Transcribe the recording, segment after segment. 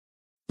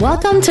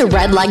Welcome to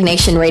Red Leg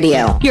Nation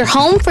Radio, your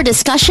home for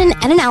discussion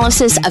and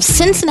analysis of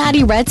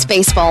Cincinnati Reds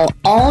baseball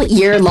all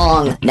year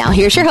long. Now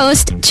here's your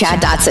host, Chad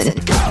Dotson.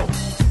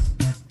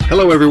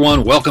 Hello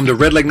everyone, welcome to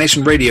Red Leg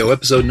Nation Radio,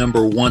 episode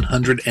number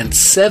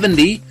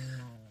 170.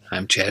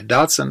 I'm Chad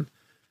Dotson.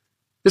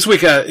 This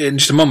week, in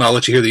just a moment, I'll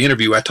let you hear the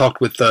interview. I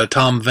talked with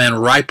Tom Van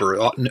Riper,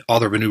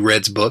 author of a new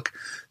Reds book,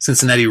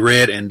 Cincinnati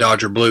Red and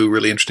Dodger Blue,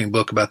 really interesting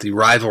book about the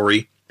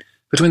rivalry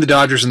between the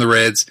Dodgers and the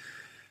Reds,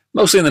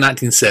 mostly in the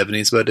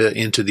 1970s, but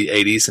into the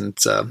 80s. And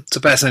it's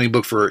a fascinating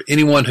book for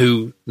anyone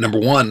who, number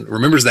one,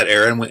 remembers that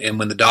era and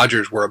when the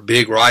Dodgers were a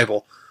big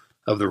rival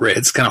of the Reds.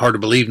 It's kind of hard to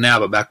believe now,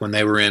 but back when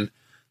they were in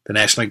the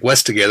National League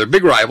West together,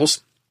 big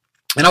rivals.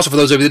 And also for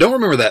those of you that don't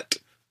remember that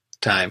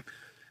time,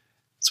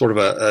 sort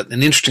of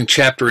an interesting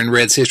chapter in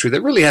Reds history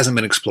that really hasn't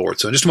been explored.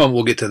 So in just a moment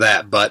we'll get to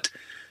that. But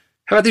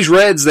how about these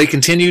Reds? They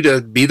continue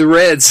to be the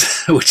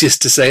Reds, which is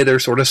to say they're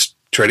sort of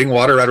treading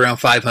water right around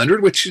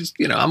 500, which is,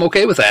 I'm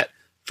okay with that.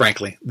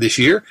 Frankly, this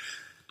year.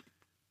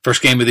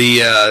 First game of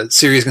the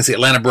series against the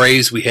Atlanta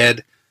Braves, we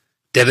had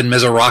Devin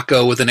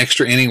Mesoraco with an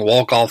extra inning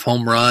walk-off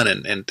home run.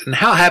 And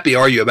how happy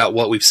are you about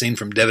what we've seen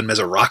from Devin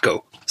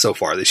Mesoraco so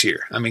far this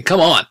year? I mean, come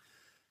on.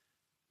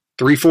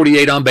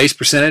 348 on-base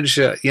percentage,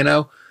 so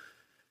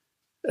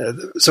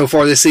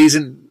far this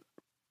season.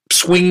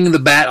 Swinging the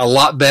bat a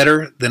lot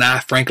better than I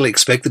frankly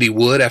expected he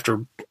would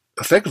after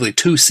effectively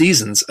 2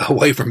 seasons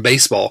away from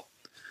baseball.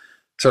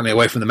 Certainly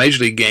away from the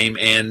Major League game.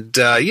 And,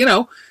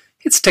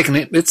 It's taken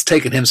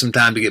him some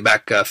time to get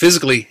back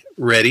physically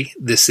ready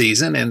this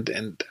season,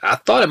 and I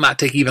thought it might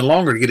take even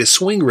longer to get his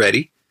swing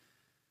ready.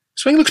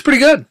 Swing looks pretty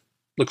good.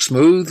 Looks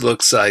smooth.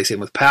 Looks he's hitting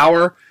with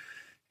power.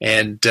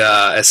 And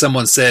as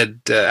someone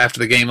said after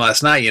the game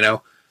last night,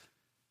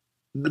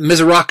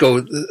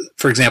 Mesoraco,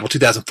 for example,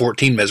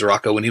 2014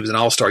 Mesoraco, when he was an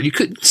All-Star, you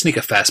couldn't sneak a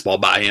fastball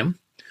by him.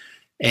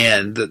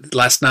 And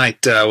last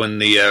night when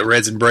the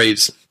Reds and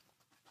Braves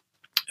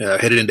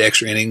headed into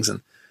extra innings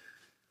and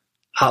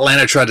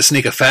Atlanta tried to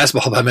sneak a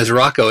fastball by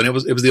Mesoraco, and it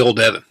was the old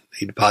Devin.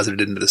 He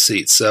deposited it into the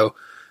seats. So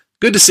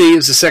good to see. It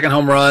was the second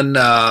home run.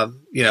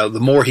 The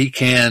more he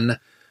can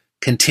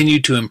continue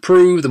to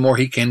improve, the more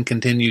he can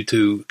continue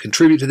to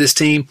contribute to this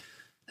team,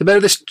 the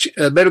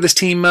better this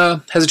team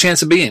has a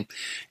chance of being.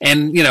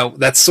 And,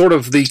 that's sort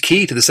of the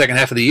key to the second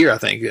half of the year, I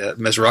think.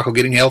 Mesoraco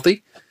getting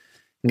healthy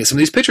and get some of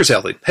these pitchers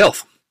healthy.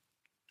 Health.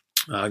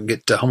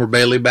 Get Homer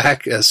Bailey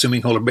back,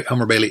 assuming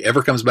Homer Bailey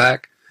ever comes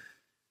back.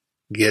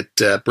 Get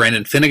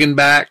Brandon Finnegan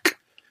back.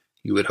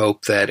 You would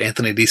hope that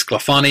Anthony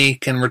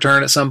DeSclafani can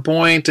return at some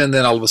point, and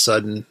then all of a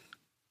sudden, the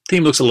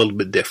team looks a little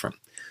bit different.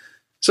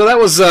 So that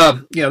was,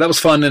 that was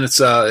fun, and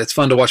it's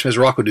fun to watch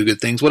Mesoraco do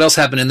good things. What else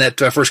happened in that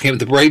first game of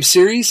the Braves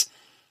series?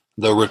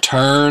 The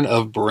return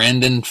of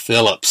Brandon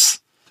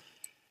Phillips,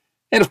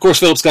 and of course,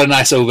 Phillips got a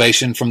nice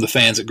ovation from the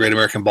fans at Great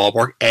American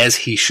Ballpark, as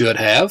he should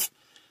have,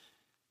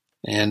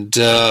 and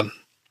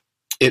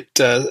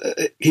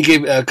he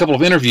gave a couple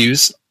of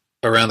interviews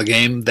around the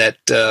game that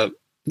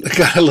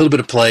got a little bit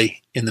of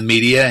play in the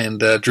media and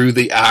drew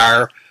the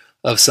ire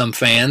of some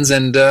fans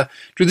and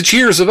drew the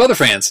cheers of other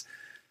fans.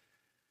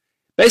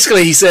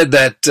 Basically, he said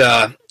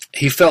that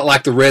he felt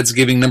like the Reds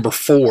giving number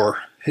 4,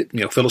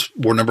 Phillips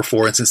wore number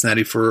 4 in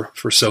Cincinnati for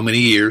so many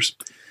years,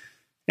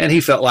 and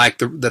he felt like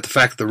that the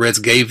fact that the Reds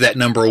gave that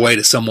number away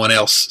to someone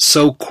else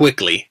so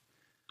quickly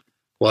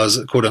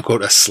was,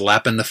 quote-unquote, a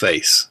slap in the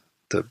face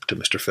to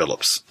Mr.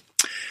 Phillips,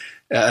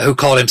 who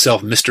called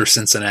himself Mr.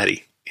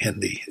 Cincinnati. In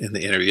the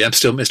interview. I'm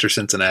still Mr.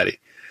 Cincinnati.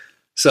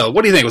 So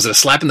what do you think? Was it a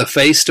slap in the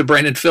face to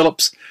Brandon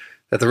Phillips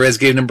that the Reds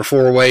gave number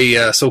 4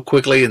 away so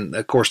quickly? And,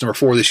 of course, number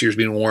 4 this year is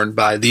being worn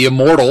by the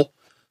immortal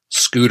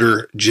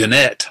Scooter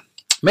Gennett.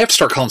 May have to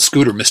start calling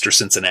Scooter Mr.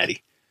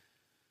 Cincinnati.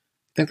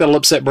 Think that'll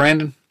upset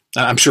Brandon?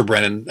 I'm sure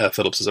Brandon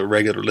Phillips is a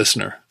regular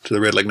listener to the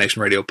Red Leg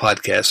Nation Radio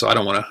podcast, so I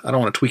don't want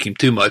to tweak him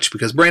too much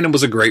because Brandon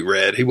was a great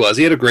Red. He was.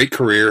 He had a great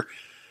career.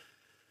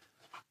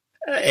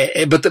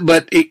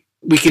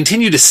 We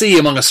continue to see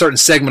among a certain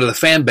segment of the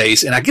fan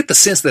base, and I get the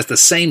sense that the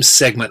same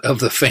segment of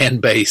the fan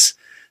base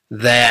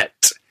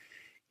that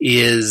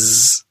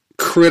is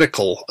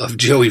critical of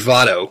Joey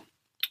Votto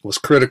was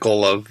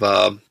critical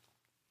of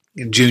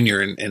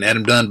Junior and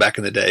Adam Dunn back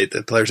in the day,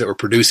 the players that were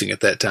producing at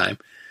that time.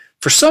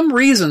 For some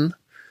reason,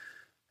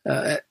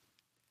 and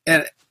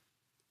a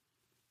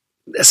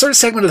certain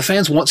segment of the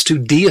fans wants to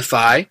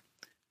deify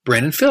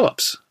Brandon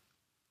Phillips.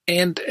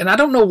 And I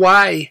don't know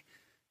why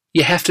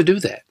you have to do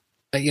that.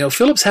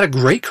 Phillips had a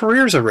great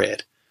career as a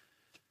Red.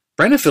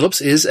 Brandon Phillips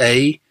is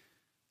a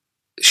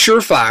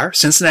surefire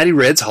Cincinnati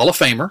Reds Hall of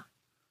Famer,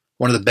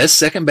 one of the best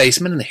second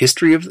basemen in the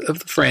history of the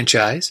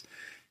franchise.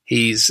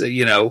 He's,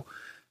 going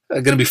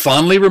to be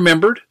fondly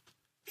remembered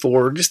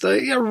for just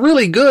a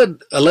really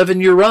good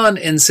 11-year run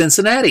in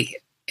Cincinnati.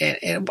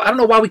 And I don't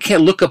know why we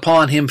can't look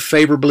upon him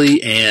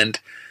favorably and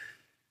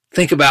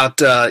think about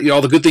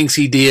all the good things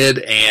he did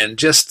and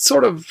just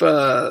sort of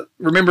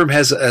remember him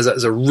as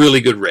a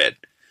really good Red.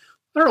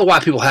 I don't know why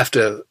people have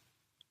to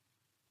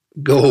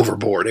go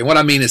overboard. And what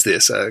I mean is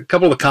this. A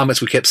couple of the comments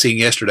we kept seeing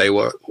yesterday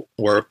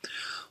were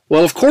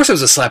Well, of course it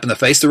was a slap in the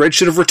face. The Reds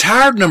should have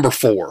retired number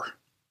 4.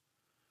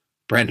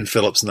 Brandon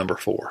Phillips, number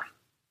 4.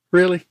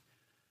 Really?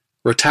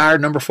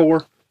 Retired number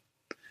 4?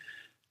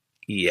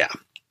 Yeah.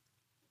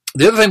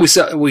 The other thing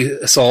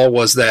we saw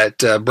was that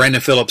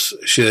Brandon Phillips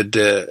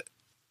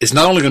is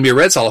not only going to be a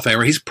Reds Hall of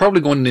Famer, he's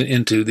probably going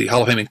into the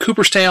Hall of Fame in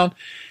Cooperstown.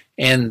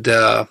 And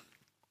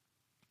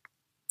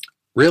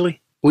really?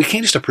 We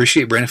can't just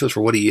appreciate Brandon Phillips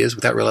for what he is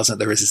without realizing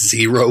that there is a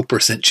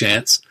 0%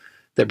 chance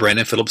that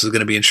Brandon Phillips is going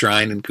to be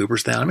enshrined in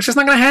Cooperstown. I mean, it's just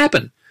not going to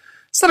happen.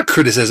 It's not a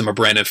criticism of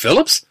Brandon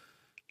Phillips.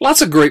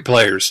 Lots of great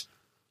players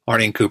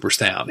aren't in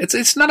Cooperstown.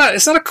 It's not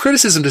a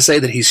criticism to say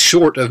that he's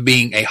short of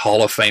being a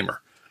Hall of Famer.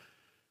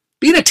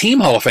 Being a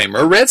team Hall of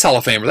Famer, a Reds Hall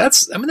of Famer,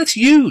 that's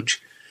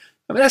huge.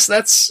 I mean,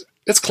 that's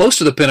close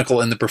to the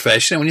pinnacle in the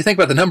profession. And when you think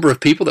about the number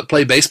of people that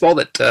play baseball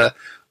that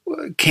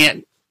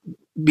can't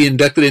be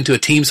inducted into a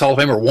team's Hall of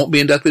Fame or won't be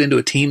inducted into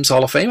a team's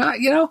Hall of Fame,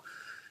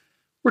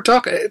 we're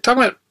talking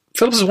about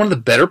Phillips is one of the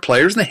better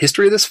players in the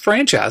history of this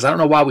franchise. I don't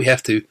know why we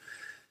have to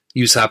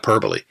use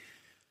hyperbole.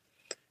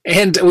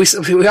 And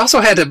we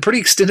also had a pretty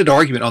extended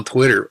argument on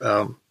Twitter. I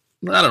don't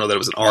know that it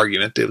was an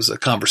argument. It was a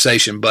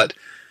conversation. But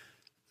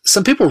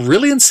some people were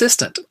really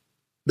insistent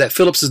that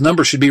Phillips'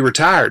 number should be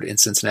retired in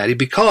Cincinnati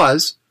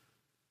because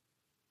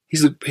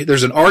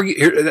there's an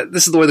argument.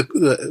 This is the way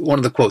one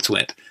of the quotes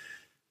went.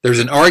 There's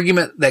an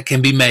argument that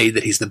can be made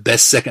that he's the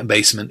best second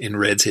baseman in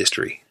Reds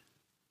history.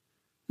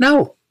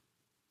 No,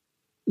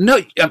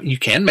 you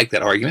can make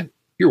that argument.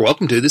 You're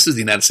welcome to. This is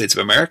the United States of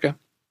America.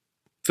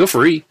 Feel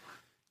free.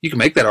 You can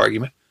make that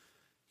argument.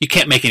 You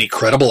can't make any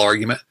credible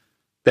argument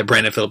that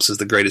Brandon Phillips is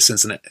the greatest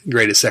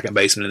second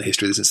baseman in the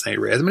history of the Cincinnati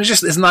Reds. I mean,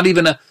 it's not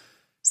even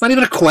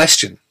a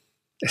question.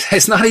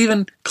 It's not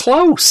even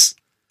close.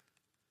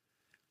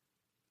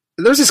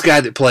 There's this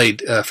guy that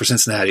played for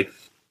Cincinnati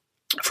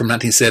from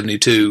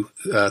 1972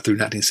 through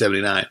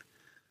 1979.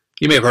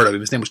 You may have heard of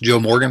him. His name was Joe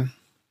Morgan.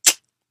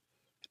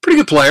 Pretty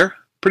good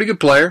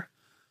player.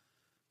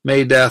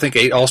 Made, I think,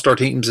 8 All-Star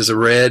teams as a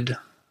Red.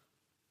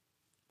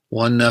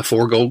 Won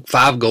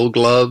 5 Gold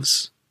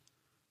Gloves.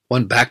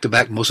 Won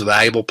back-to-back Most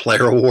Valuable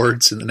Player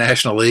awards in the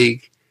National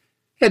League.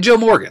 Yeah, Joe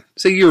Morgan.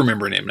 See, you're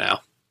remembering him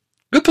now.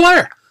 Good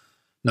player.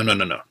 No,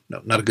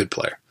 not a good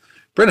player.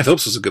 Brandon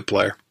Phillips was a good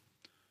player.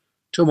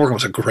 Joe Morgan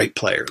was a great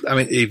player. I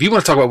mean, if you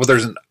want to talk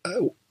about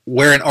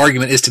where an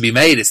argument is to be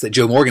made, it's that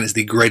Joe Morgan is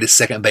the greatest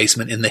second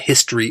baseman in the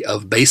history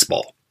of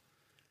baseball.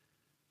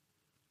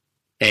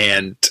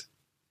 And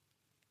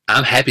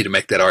I'm happy to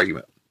make that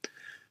argument.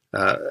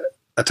 I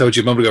told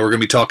you a moment ago we're going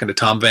to be talking to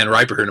Tom Van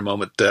Riper here in a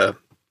moment,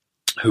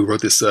 who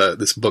wrote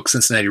this book,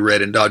 Cincinnati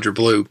Red and Dodger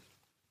Blue,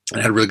 and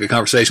I had a really good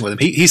conversation with him.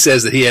 He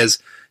says that he has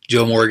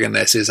Joe Morgan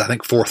as his, I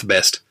think, 4th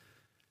best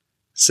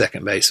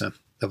second baseman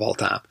of all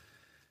time.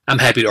 I'm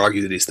happy to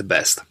argue that he's the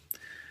best.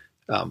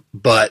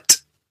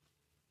 But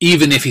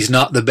even if he's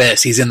not the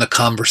best, he's in the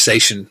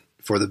conversation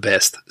for the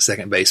best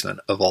second baseman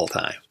of all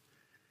time.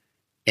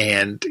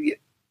 And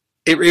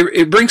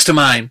it brings to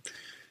mind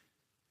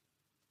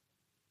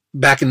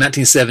back in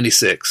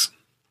 1976,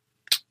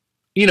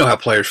 you know how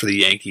players for the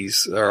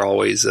Yankees are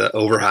always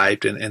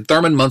overhyped, and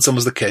Thurman Munson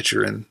was the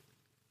catcher in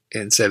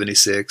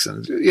 76,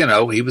 and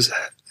he was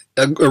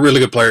a really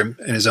good player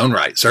in his own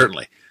right,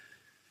 certainly.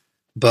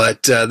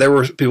 But there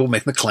were people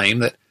making the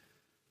claim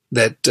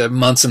that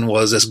Munson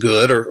was as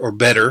good or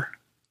better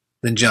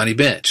than Johnny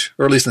Bench,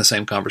 or at least in the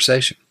same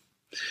conversation.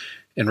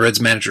 And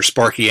Reds manager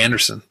Sparky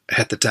Anderson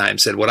at the time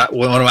said one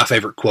of my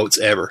favorite quotes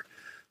ever,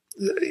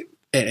 and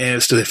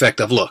it's to the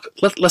effect of, look,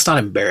 let's not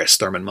embarrass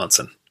Thurman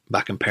Munson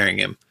by comparing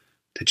him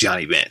to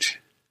Johnny Bench.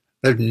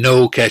 There's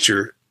no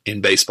catcher in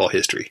baseball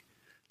history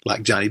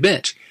like Johnny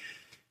Bench.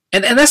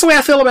 And that's the way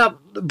I feel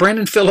about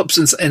Brandon Phillips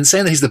and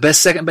saying that he's the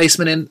best second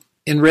baseman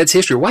in Reds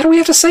history. Why do we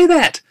have to say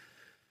that?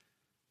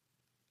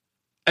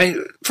 I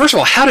mean, first of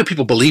all, how do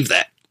people believe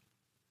that?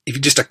 If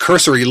you just a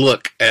cursory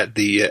look at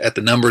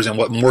the numbers and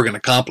what Morgan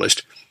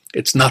accomplished,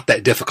 it's not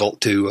that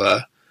difficult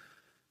to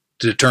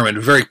determine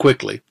very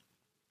quickly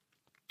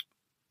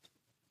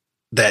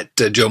that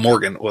Joe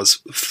Morgan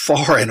was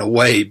far and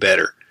away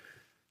better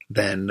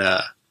than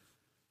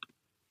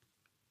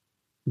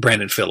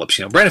Brandon Phillips.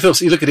 Brandon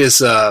Phillips, you look at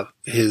his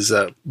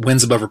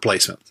wins above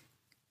replacement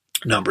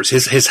numbers.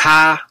 His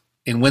high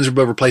in wins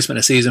above replacement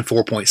in a season,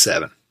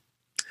 4.7.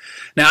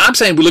 Now, I'm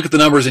saying we look at the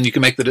numbers and you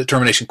can make the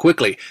determination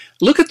quickly.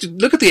 Look at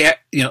the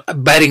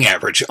batting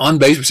average, on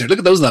base percentage. Look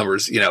at those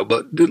numbers.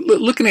 But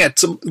looking at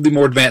some of the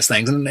more advanced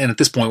things, and at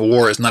this point,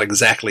 WAR is not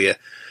exactly an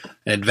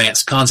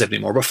advanced concept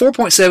anymore. But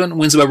 4.7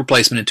 wins above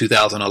replacement in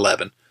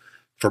 2011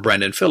 for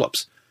Brandon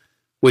Phillips,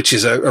 which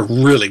is a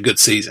really good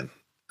season.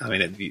 I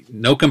mean,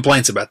 no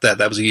complaints about that.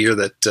 That was a year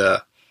that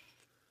the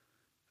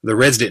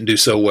Reds didn't do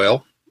so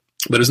well,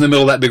 but it was in the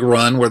middle of that big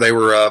run where they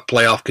were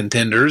playoff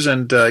contenders,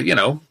 and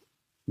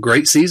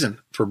great season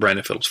for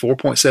Brandon Phillips.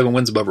 4.7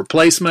 wins above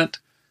replacement.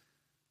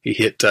 He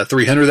hit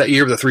 300 that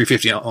year with a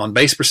 350 on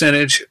base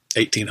percentage,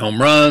 18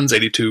 home runs,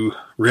 82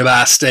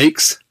 ribeye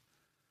steaks.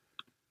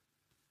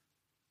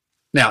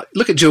 Now,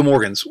 look at Joe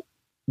Morgan's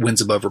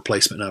wins above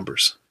replacement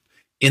numbers.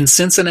 In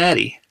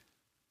Cincinnati,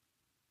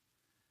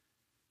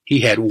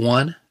 he had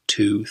 1,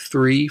 2,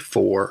 3,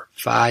 4,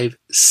 5,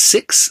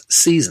 6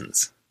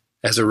 seasons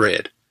as a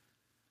Red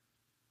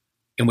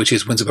in which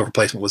his wins above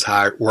replacement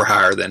were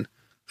higher than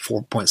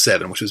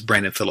 4.7, which was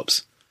Brandon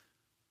Phillips'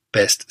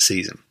 best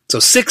season. So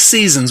 6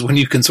 seasons when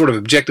you can sort of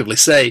objectively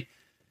say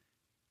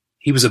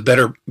he was a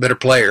better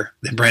player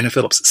than Brandon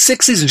Phillips.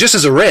 6 seasons just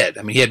as a Red.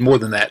 I mean, he had more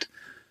than that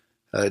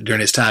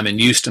during his time in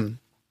Houston,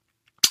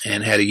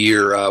 and had a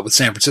year with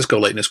San Francisco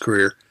late in his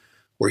career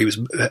where he was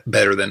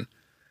better than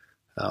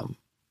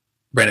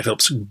Brandon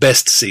Phillips'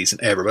 best season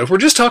ever. But if we're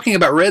just talking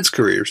about Reds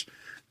careers,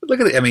 look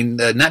at it. I mean,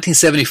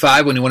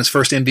 1975 when he won his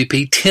first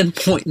MVP,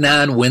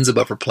 10.9 wins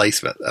above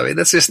replacement. I mean,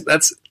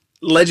 that's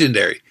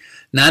legendary.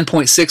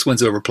 9.6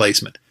 wins above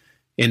replacement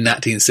in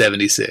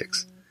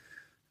 1976.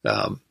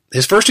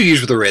 His first 2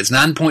 years with the Reds,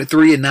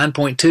 9.3 and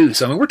 9.2.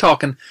 So, I mean, we're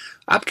talking,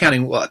 I'm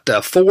counting,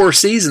 4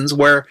 seasons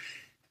where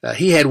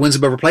he had wins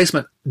above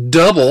replacement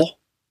double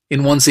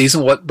in one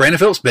season what Brandon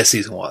Phillips' best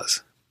season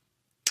was.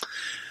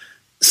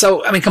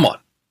 So, I mean, come on.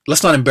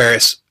 Let's not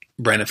embarrass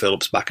Brandon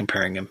Phillips by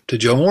comparing him to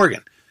Joe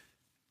Morgan.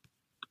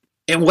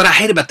 And what I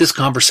hate about this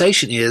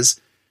conversation is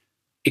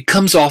it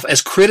comes off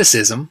as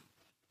criticism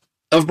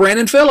of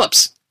Brandon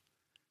Phillips.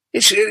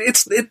 It's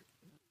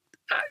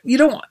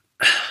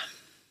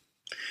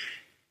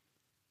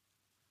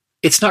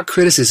not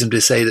criticism to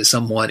say that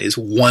someone is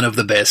one of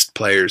the best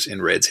players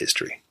in Reds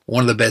history,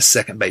 one of the best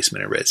second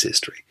basemen in Reds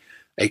history,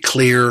 a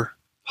clear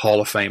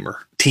Hall of Famer,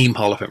 team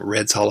Hall of Famer,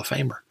 Reds Hall of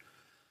Famer.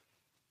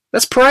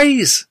 That's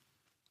praise.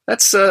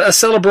 That's a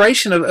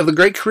celebration of the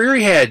great career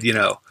he had,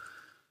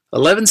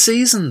 11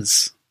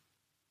 seasons,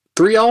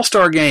 3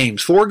 All-Star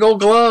games, 4 Gold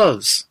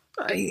Gloves.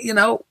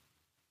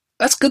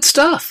 That's good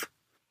stuff.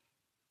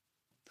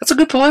 That's a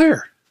good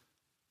player.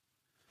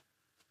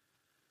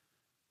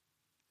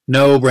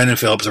 No, Brandon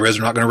Phillips, the Reds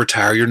are not going to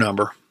retire your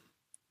number.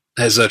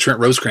 As Trent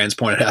Rosecrans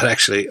pointed out,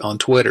 actually, on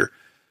Twitter,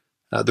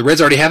 the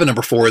Reds already have a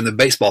number 4 in the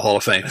Baseball Hall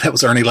of Fame. That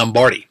was Ernie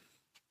Lombardi.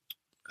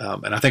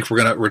 And I think if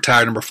we're going to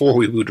retire number 4,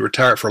 we would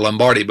retire it for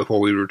Lombardi before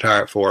we would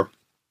retire it for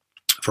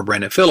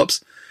Brandon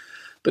Phillips.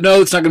 But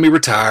no, it's not going to be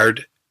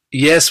retired.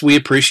 Yes, we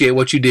appreciate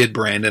what you did,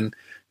 Brandon.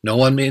 No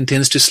one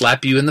intends to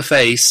slap you in the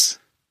face.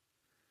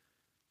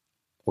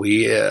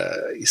 We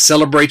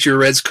celebrate your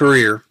Reds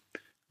career.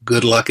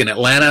 Good luck in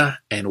Atlanta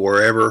and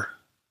wherever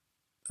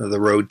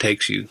the road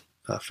takes you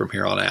from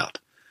here on out.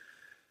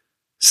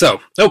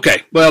 So,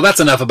 okay, well, that's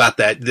enough about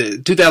that.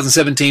 The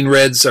 2017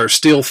 Reds are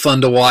still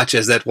fun to watch,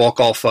 as that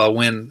walk-off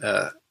win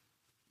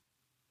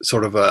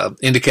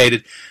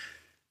indicated.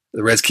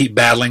 The Reds keep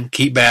battling,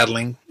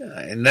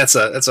 and that's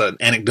an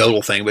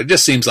anecdotal thing, but it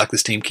just seems like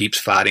this team keeps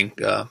fighting.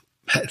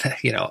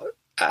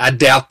 I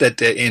doubt that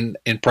in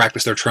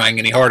practice they're trying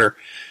any harder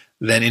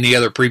than any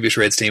other previous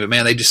Reds team, but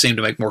man, they just seem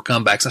to make more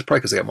comebacks. That's probably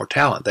because they got more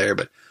talent there,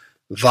 but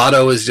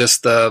Votto is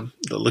just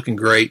looking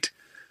great.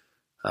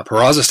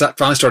 Peraza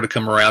finally started to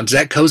come around.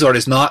 Zach Cozart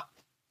is not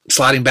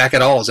sliding back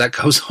at all. Zach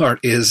Cozart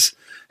is,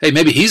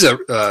 maybe he's a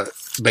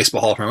Baseball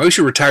Hall of Famer. Maybe we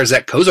should retire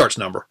Zach Cozart's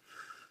number.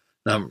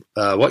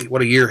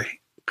 What a year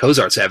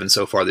Cozart's having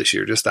so far this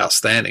year. Just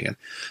outstanding. And,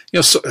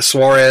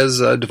 Suarez,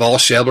 Duvall,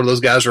 Shebler,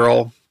 those guys are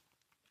all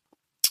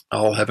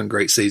having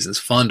great seasons.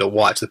 Fun to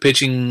watch. The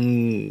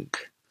pitching,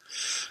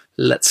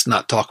 let's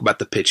not talk about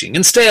the pitching.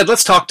 Instead,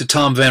 let's talk to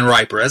Tom Van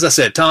Riper. As I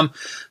said, Tom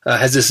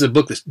has this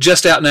book that's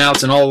just out now.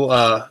 It's in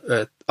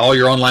all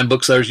your online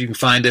booksellers. You can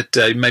find it.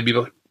 You may be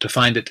able to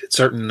find it at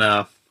certain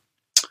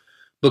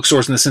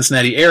bookstores in the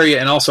Cincinnati area.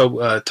 And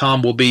also,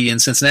 Tom will be in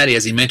Cincinnati,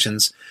 as he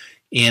mentions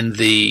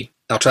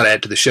I'll try to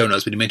add to the show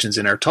notes, but he mentions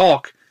in our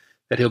talk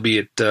that he'll be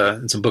at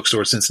in some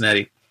bookstores in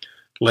Cincinnati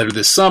later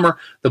this summer.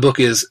 The book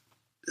is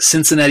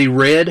Cincinnati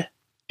Red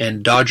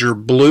and Dodger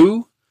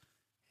Blue.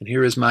 And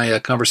here is my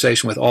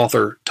conversation with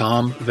author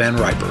Tom Van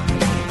Riper.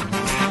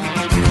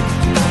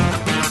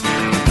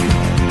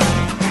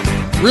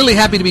 Really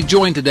happy to be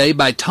joined today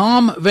by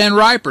Tom Van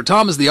Riper.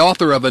 Tom is the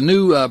author of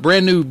a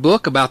brand new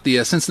book about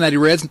the Cincinnati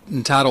Reds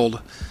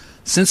entitled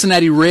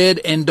Cincinnati Red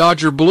and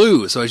Dodger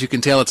Blue. So as you can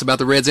tell, it's about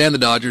the Reds and the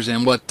Dodgers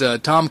and what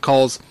Tom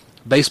calls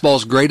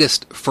baseball's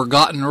greatest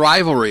forgotten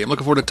rivalry. I'm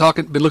looking forward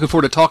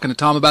to talking to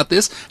Tom about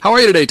this. How are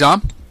you today,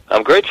 Tom?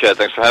 I'm great, Chad.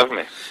 Thanks for having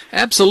me.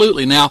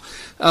 Absolutely. Now,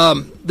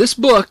 this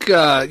book,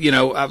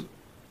 I've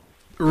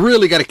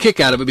really got a kick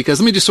out of it because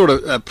let me just sort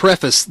of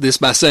preface this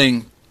by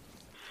saying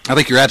I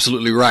think you're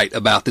absolutely right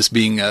about this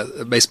being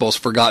baseball's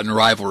forgotten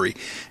rivalry.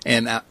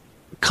 And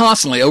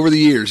constantly over the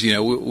years,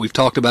 we've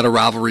talked about a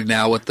rivalry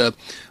now with the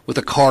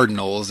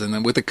Cardinals and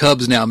then with the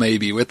Cubs now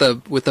maybe with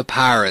the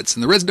Pirates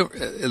and the Reds,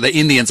 the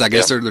Indians. I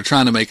guess they're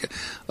trying to make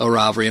a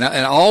rivalry, and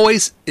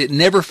always it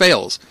never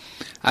fails.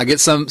 I get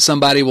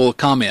somebody will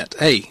comment,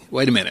 "Hey,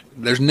 wait a minute!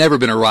 There's never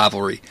been a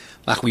rivalry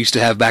like we used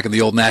to have back in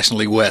the old National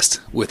League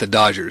West with the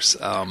Dodgers."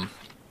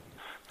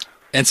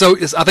 And so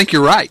I think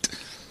you're right.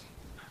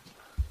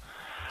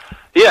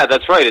 Yeah,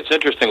 that's right. It's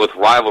interesting with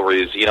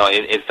rivalries.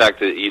 In fact,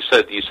 you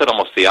said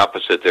almost the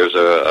opposite. There's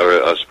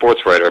a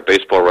sports writer, a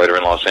baseball writer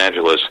in Los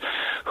Angeles,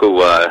 who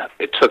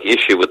took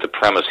issue with the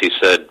premise. He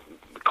said,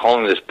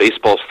 calling this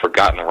baseball's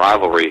forgotten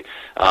rivalry,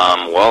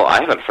 well,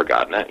 I haven't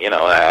forgotten it.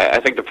 I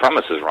think the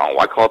premise is wrong.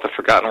 Why call it the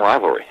forgotten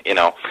rivalry? And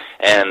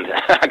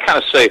I kind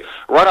of say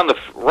right on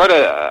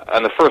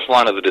the first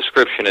line of the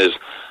description is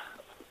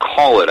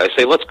call it. I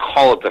say let's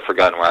call it the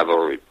forgotten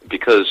rivalry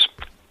because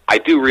I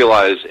do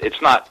realize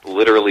it's not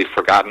literally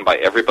forgotten by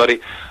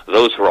everybody.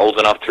 Those who are old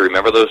enough to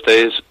remember those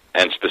days,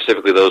 and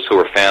specifically those who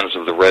were fans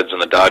of the Reds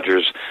and the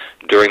Dodgers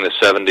during the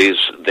 70s,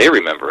 they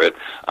remember it.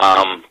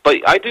 But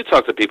I do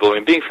talk to people. I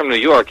mean, being from New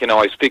York,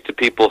 I speak to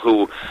people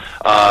who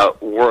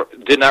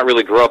did not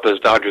really grow up as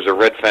Dodgers or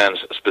Red fans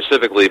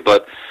specifically,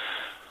 but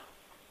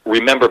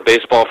remember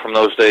baseball from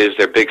those days.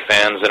 They're big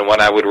fans, and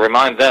when I would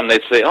remind them,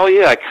 they'd say, oh,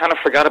 yeah, I kind of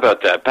forgot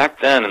about that. Back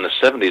then in the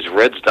 70s,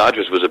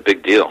 Reds-Dodgers was a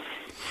big deal.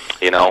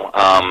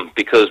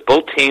 Because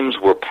both teams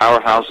were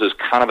powerhouses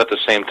kind of at the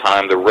same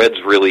time. The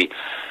Reds really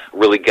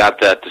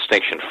got that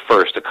distinction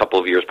first a couple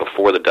of years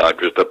before the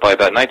Dodgers, but by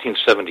about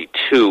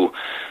 1972,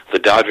 the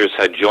Dodgers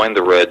had joined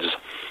the Reds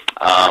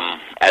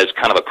as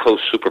kind of a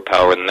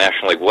co-superpower in the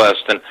National League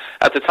West. And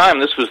at the time,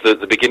 this was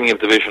the beginning of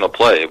divisional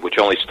play, which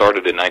only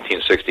started in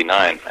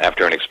 1969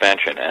 after an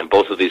expansion. And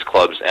both of these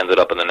clubs ended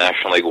up in the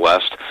National League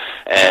West.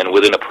 And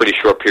within a pretty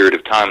short period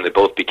of time, they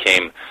both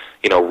became,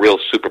 real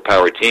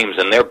superpower teams.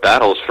 And their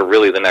battles for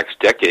really the next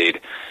decade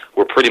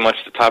were pretty much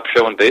the top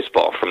show in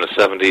baseball from the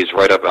 70s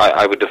right up.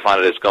 I would define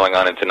it as going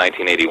on into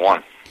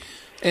 1981.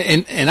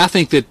 And I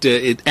think that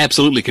it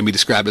absolutely can be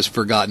described as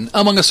forgotten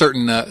among a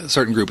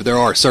certain group. But there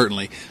are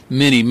certainly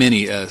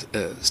many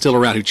still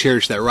around who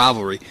cherish that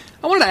rivalry.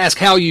 I wanted to ask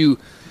how you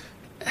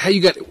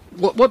got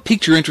what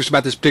piqued your interest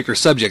about this particular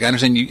subject. I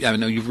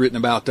know you've written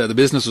about the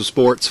business of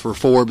sports for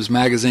Forbes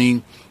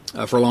magazine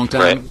for a long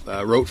time.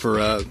 Right. Wrote for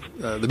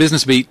the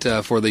Business Beat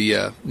for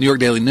the New York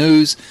Daily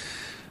News.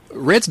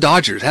 Reds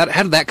Dodgers. How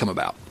did that come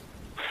about?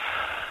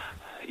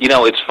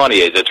 It's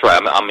funny. That's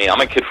right.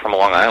 I'm a kid from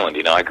Long Island.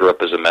 I grew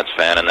up as a Mets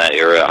fan in that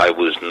era. I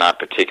was not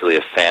particularly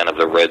a fan of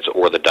the Reds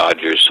or the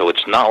Dodgers, so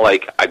it's not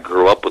like I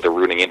grew up with a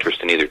rooting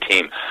interest in either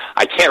team.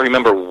 I can't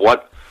remember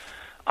what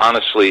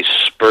honestly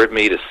spurred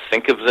me to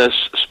think of this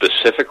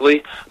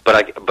specifically, but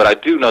I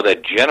do know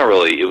that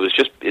generally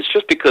it's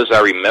just because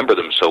I remember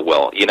them so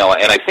well. And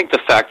I think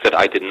the fact that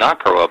I did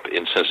not grow up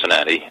in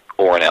Cincinnati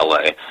or in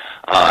LA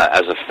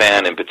as a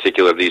fan in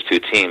particular of these two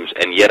teams,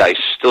 and yet I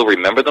still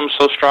remember them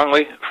so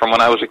strongly from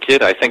when I was a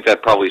kid, I think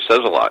that probably says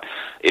a lot.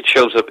 It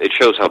shows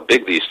how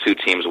big these two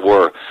teams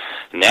were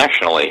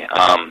nationally.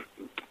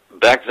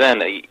 Back then,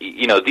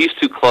 these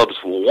two clubs,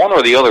 one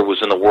or the other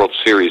was in the World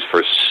Series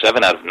for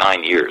 7 out of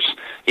 9 years,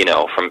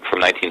 from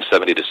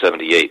 1970 to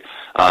 78,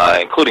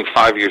 including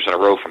 5 years in a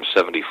row from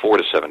 74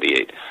 to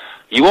 78.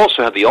 You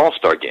also had the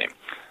All-Star game.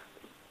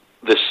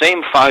 The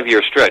same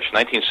 5-year stretch,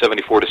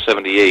 1974 to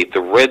 78,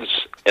 the Reds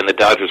and the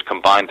Dodgers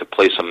combined to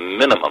place a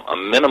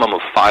minimum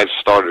of 5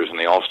 starters in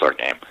the All-Star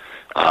game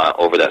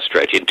over that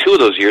stretch. In 2 of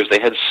those years, they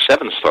had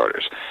 7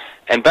 starters.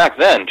 And back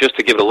then, just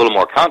to give it a little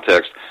more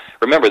context,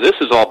 remember, this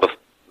is all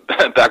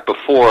back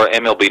before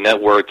MLB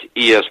Network,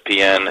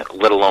 ESPN,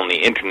 let alone the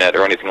Internet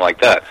or anything like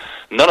that.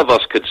 None of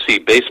us could see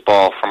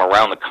baseball from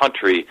around the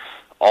country,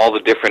 all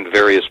the different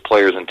various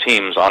players and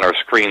teams on our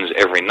screens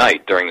every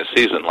night during the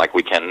season like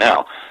we can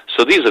now.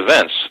 So these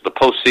events, the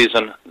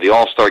postseason, the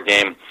All-Star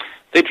game,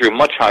 they drew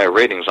much higher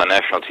ratings on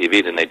national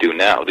TV than they do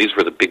now. These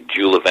were the big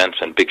jewel events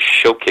and big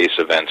showcase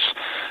events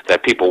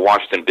that people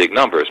watched in big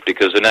numbers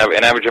because an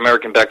average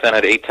American back then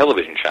had 8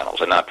 television channels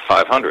and not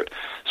 500.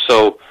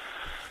 So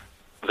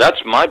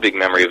that's my big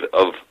memory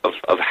of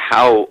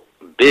how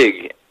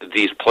big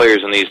these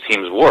players and these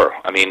teams were.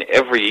 I mean,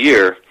 every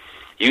year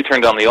you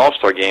turned on the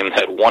All-Star game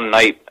that one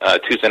night,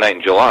 Tuesday night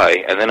in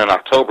July, and then in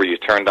October you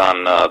turned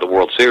on the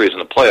World Series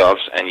and the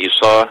playoffs, and you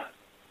saw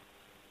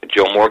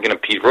Joe Morgan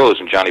and Pete Rose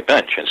and Johnny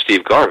Bench and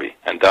Steve Garvey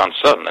and Don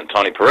Sutton and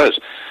Tony Perez,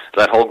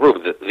 that whole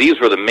group. These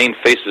were the main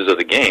faces of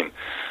the game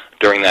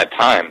during that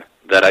time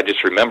that I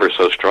just remember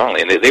so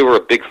strongly. And they were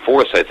a big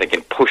force, I think,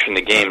 in pushing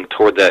the game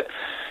toward that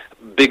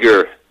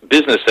bigger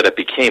business that it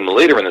became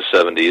later in the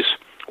 70s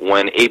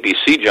when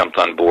ABC jumped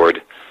on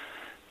board,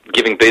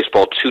 giving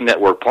baseball 2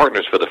 network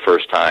partners for the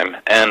first time.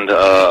 And,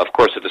 of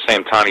course, at the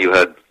same time you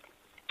had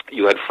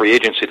free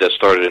agency that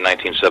started in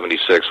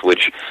 1976,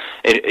 which,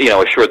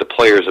 assured the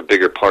players a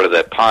bigger part of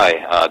that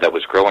pie that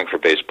was growing for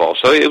baseball.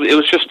 So it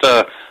was just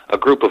a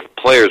group of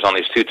players on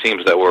these 2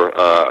 teams that were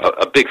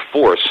a big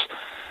force,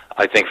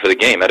 I think, for the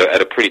game at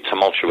a pretty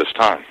tumultuous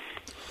time.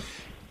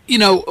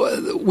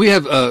 We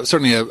have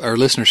certainly our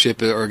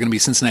listenership are going to be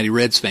Cincinnati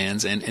Reds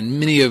fans, and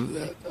many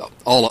of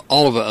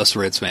all of us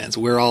Reds fans.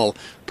 We're all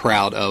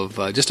proud of,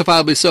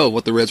 justifiably so,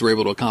 what the Reds were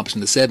able to accomplish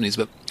in the 70s.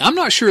 But I'm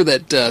not sure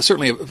that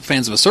certainly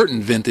fans of a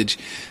certain vintage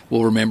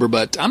will remember.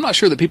 But I'm not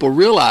sure that people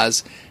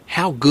realize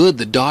how good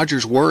the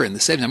Dodgers were in the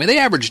 70s. I mean, they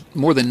averaged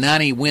more than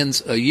 90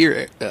 wins a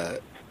year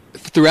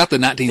throughout the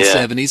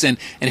 1970s, and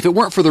if it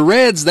weren't for the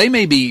Reds, they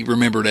may be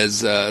remembered as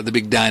the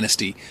big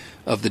dynasty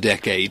of the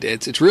decade.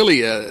 It's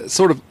really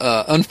sort of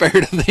unfair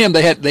to them.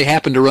 They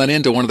happened to run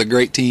into one of the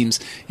great teams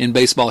in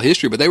baseball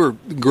history, but they were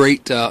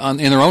great in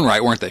their own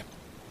right, weren't they?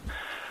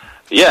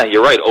 Yeah,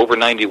 you're right. Over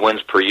 90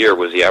 wins per year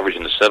was the average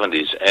in the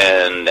 70s.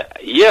 And,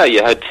 yeah,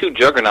 you had two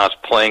juggernauts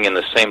playing in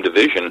the same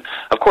division.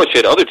 Of course, you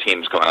had other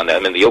teams going on that. I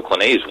mean, the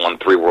Oakland A's won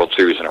 3 World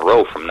Series in a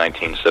row from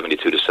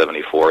 1972 to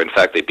 74. In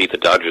fact, they beat the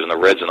Dodgers and the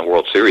Reds in the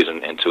World Series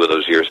in 2 of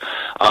those years.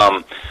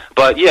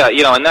 But, yeah,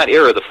 in that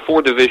era, the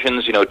 4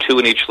 divisions, 2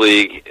 in each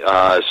league.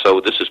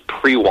 So this is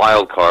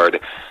pre-wild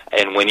card.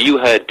 And when you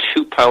had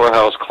 2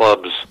 powerhouse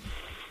clubs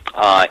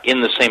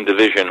in the same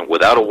division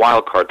without a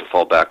wild card to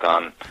fall back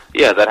on,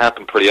 yeah, that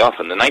happened pretty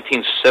often. The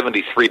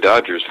 1973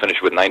 Dodgers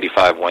finished with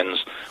 95 wins,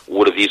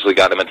 would have easily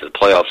got them into the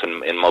playoffs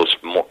in most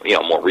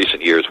more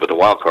recent years with a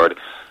wild card,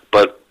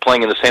 but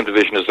playing in the same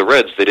division as the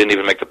Reds, they didn't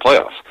even make the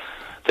playoffs.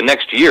 The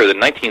next year, the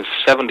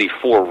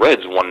 1974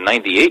 Reds won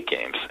 98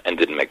 games and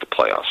didn't make the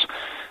playoffs.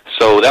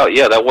 So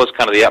that was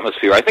kind of the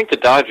atmosphere. I think the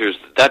Dodgers,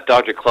 that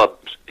Dodger club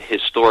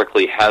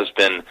historically has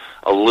been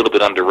a little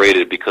bit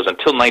underrated because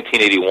until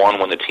 1981,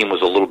 when the team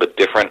was a little bit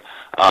different,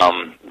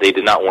 they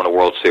did not win a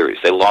World Series.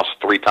 They lost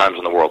 3 times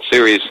in the World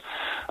Series,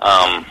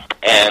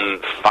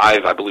 and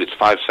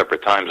 5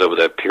 separate times over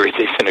that period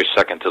they finished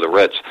second to the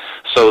Reds.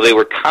 So they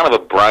were kind of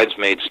a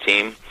bridesmaids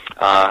team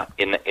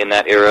in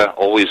that era,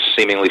 always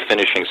seemingly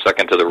finishing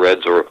second to the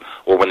Reds, or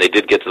when they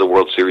did get to the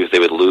World Series, they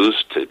would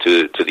lose to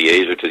the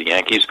A's or to the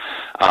Yankees.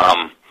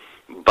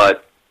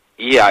 But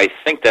yeah, I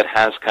think that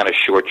has kind of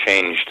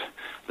shortchanged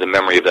the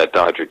memory of that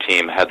Dodger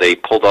team. Had they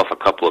pulled off a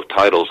couple of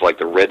titles like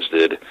the Reds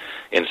did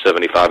in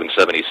 75 and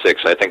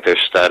 76, I think their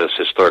status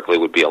historically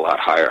would be a lot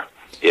higher.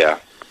 Yeah.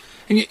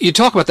 And you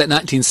talk about that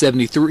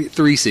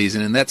 1973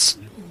 season, and that's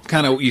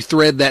kind of, you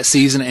thread that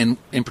season, and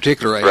in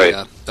particular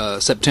a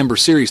September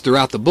series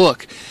throughout the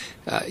book.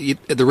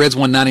 The Reds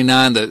won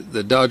 99,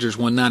 the Dodgers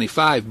won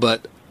 95,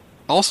 but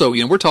also,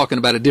 we're talking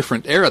about a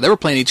different era. They were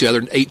playing each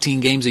other 18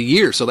 games a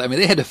year, so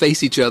they had to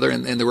face each other,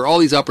 and there were all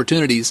these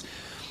opportunities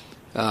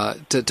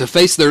to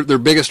face their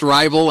biggest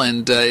rival,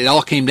 and it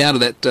all came down to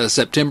that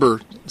September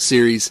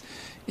series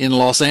in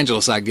Los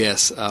Angeles, I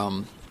guess,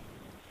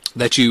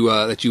 that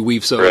you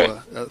weave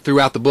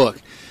throughout the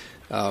book.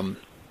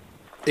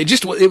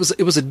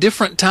 It was a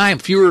different time.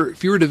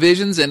 Fewer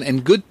divisions,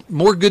 and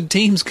more good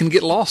teams can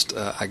get lost,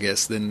 I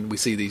guess, than we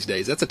see these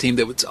days. That's a team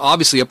that's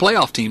obviously a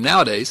playoff team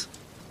nowadays.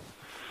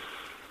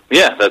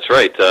 Yeah, that's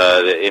right.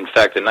 In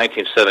fact, in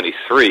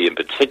 1973 in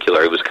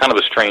particular, it was kind of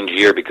a strange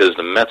year because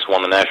the Mets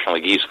won the National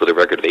League East with a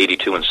record of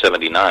 82 and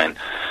 79.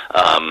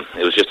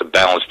 It was just a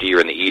balanced year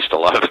in the East. A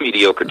lot of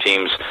mediocre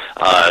teams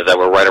that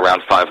were right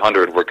around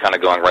 500 were kind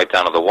of going right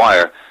down to the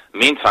wire.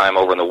 Meantime,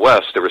 over in the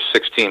West, there were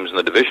 6 teams in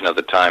the division at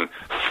the time.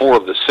 4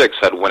 of the 6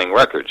 had winning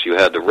records. You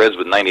had the Reds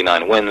with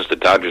 99 wins, the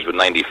Dodgers with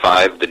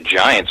 95, the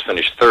Giants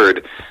finished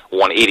third,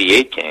 won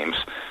 88 games.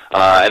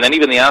 And then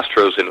even the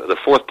Astros, the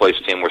 4th place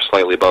team, were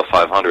slightly above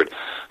 500.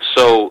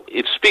 So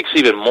it speaks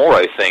even more,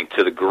 I think,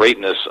 to the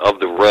greatness of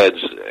the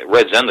Reds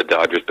and the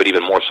Dodgers, but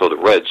even more so the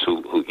Reds,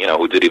 who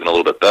did even a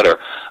little bit better.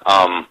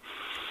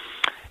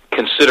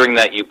 Considering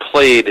that you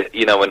played,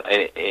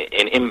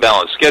 an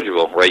imbalanced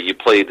schedule, right? You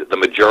played the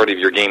majority of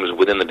your games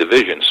within the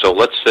division. So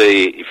let's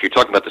say if you're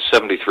talking about the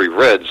 73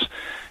 Reds,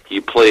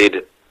 you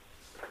played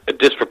a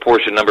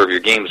disproportionate number of your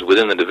games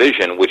within the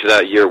division, which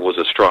that year was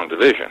a strong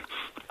division.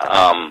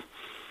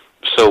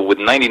 So with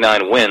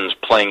 99 wins,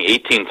 playing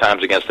 18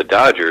 times against the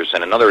Dodgers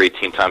and another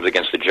 18 times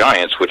against the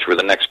Giants, which were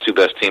the next 2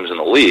 best teams in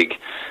the league,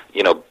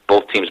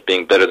 both teams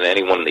being better than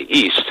anyone in the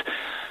East,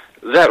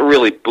 that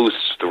really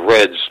boosts the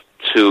Reds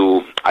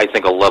to, I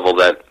think, a level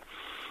that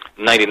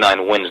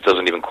 99 wins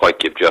doesn't even quite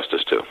give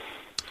justice to.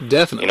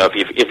 Definitely.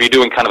 If you're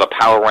doing kind of a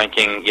power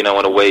ranking, in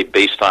a way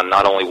based on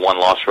not only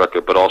won-loss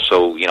record, but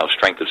also,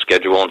 strength of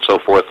schedule and so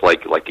forth,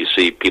 like you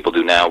see people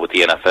do now with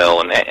the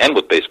NFL and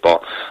with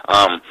baseball.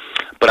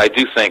 But I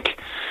do think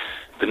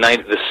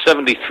the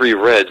 73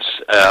 Reds,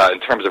 in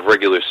terms of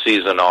regular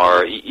season,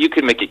 you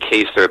could make a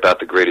case they're about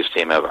the greatest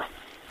team ever.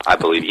 I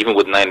believe, even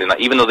with 99,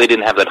 even though they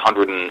didn't have that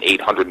 108,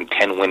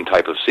 110 win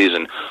type of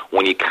season,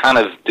 when you kind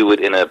of do it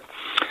in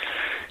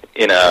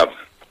a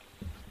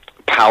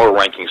power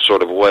ranking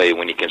sort of way,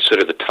 when you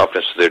consider the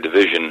toughness of their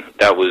division,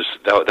 that was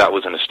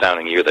an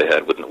astounding year they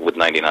had with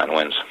 99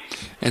 wins.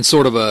 And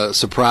sort of a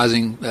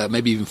surprising,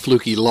 maybe even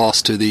fluky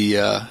loss to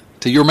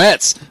your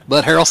Mets,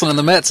 Bud Harrelson and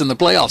the Mets in the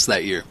playoffs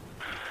that year.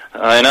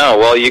 I know.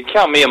 Well, you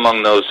count me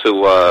among those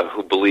who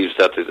believes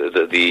that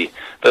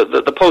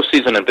the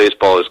postseason in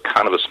baseball is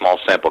kind of a small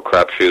sample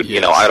crapshoot.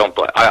 Yes.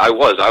 I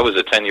was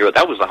a 10-year-old.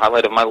 That was the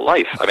highlight of my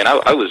life. I mean,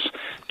 I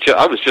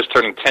was just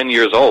turning 10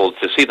 years old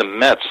to see the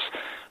Mets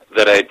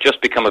that I had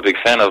just become a big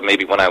fan of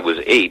maybe when I was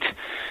 8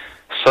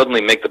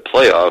 suddenly make the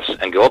playoffs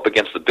and go up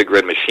against the Big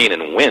Red Machine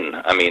and win.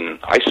 I mean,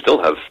 I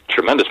still have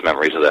tremendous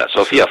memories of that.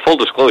 So, full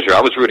disclosure,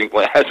 I was rooting,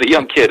 as a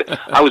young kid,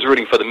 I was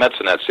rooting for the Mets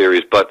in that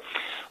series, but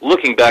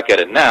looking back at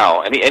it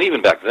now, and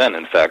even back then,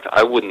 in fact,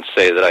 I wouldn't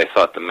say that I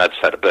thought the Mets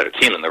had a better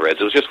team than the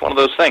Reds. It was just one of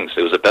those things.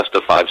 It was a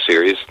best-of-5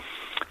 series.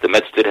 The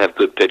Mets did have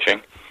good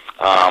pitching,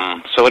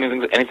 so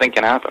anything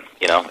can happen.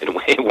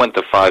 It went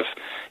to 5.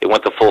 It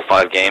went to full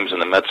 5 games,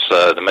 and the Mets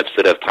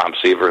did have Tom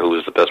Seaver, who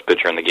was the best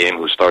pitcher in the game,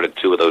 who started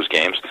 2 of those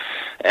games,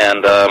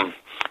 and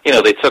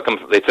they took them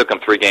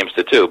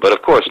 3-2, but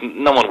of course,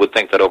 no one would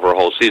think that over a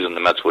whole season the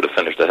Mets would have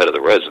finished ahead of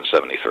the Reds in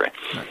 '73.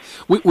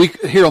 Right. We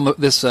here on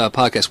this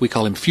podcast we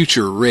call him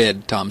Future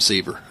Red Tom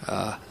Seaver.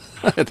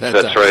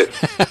 That's right.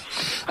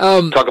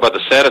 Talk about the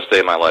saddest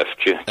day of my life,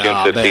 June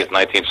 15th,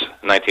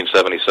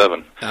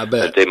 1977. I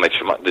bet.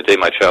 The day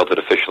my childhood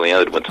officially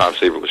ended when Tom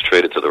Seaver was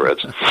traded to the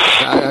Reds.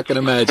 I can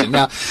imagine.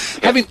 Now,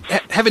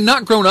 having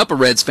not grown up a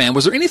Reds fan,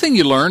 was there anything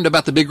you learned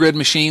about the Big Red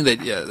Machine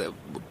that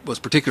was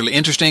particularly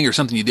interesting, or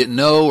something you didn't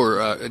know,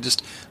 or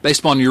just based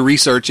upon your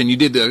research, and you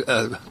did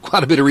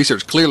quite a bit of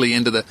research clearly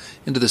into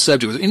the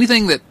subject? Was there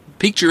anything that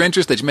piqued your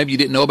interest that maybe you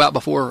didn't know about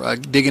before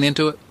digging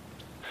into it?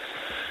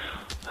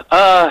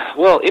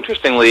 Well,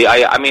 interestingly,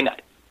 I mean,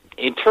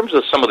 in terms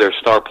of some of their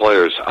star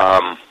players,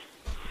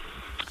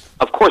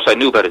 of course I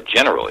knew about it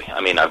generally.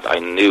 I mean, I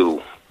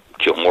knew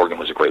Joe Morgan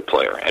was a great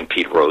player, and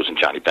Pete Rose and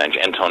Johnny Bench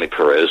and Tony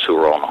Perez, who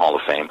were all in the Hall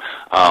of Fame.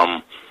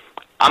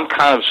 I'm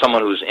kind of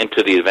someone who's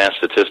into the advanced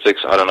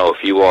statistics. I don't know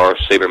if you are,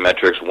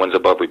 sabermetrics, wins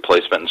above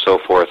replacement, and so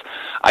forth.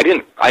 I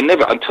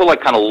never, until I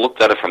kind of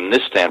looked at it from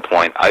this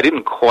standpoint, I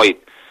didn't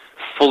quite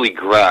fully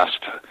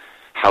grasp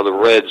how the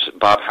Reds,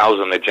 Bob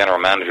Howsam, their general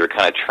manager,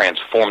 kind of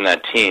transformed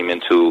that team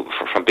into,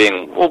 from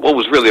being what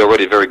was really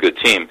already a very good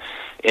team,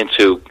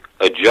 into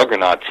a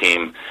juggernaut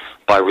team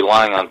by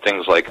relying on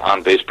things like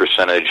on-base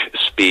percentage,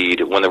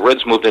 speed. When the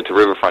Reds moved into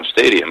Riverfront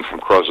Stadium from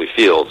Crosley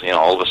Field,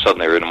 all of a sudden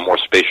they were in a more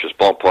spacious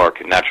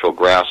ballpark, natural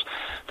grass.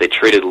 They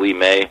traded Lee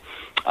May,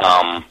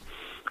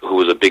 who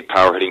was a big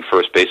power-hitting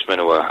first baseman,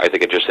 who I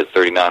think had just hit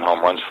 39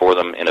 home runs for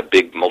them in a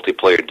big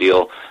multiplayer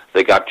deal.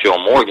 They got Joe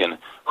Morgan,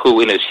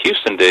 who in his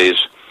Houston days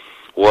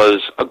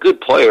was a good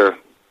player,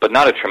 but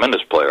not a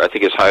tremendous player. I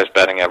think his highest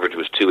batting average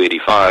was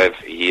 .285.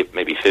 He hit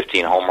maybe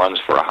 15 home runs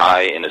for a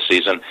high in a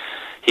season.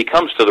 He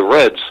comes to the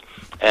Reds,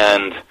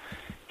 and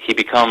he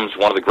becomes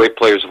one of the great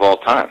players of all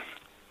time.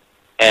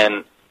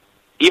 And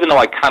even though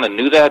I kind of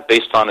knew that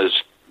based on his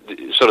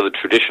sort of the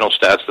traditional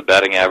stats, the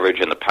batting average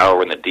and the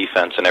power and the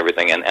defense and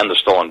everything, and the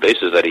stolen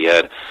bases that he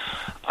had,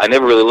 I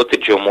never really looked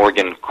at Joe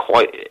Morgan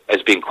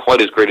as being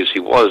quite as great as he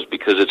was,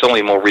 because it's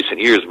only in more recent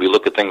years we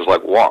look at things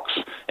like walks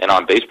and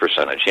on-base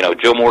percentage.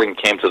 Joe Morgan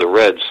came to the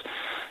Reds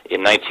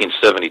in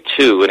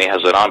 1972, and he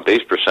has an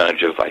on-base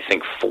percentage of, I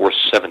think,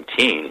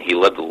 .417. He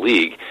led the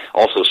league,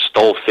 also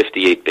stole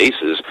 58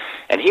 bases,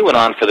 and he went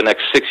on for the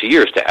next 6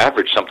 years to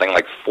average something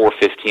like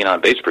 .415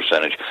 on-base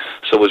percentage.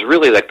 So it was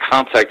really that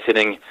contact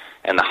hitting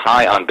and the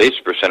high on-base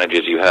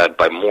percentages you had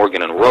by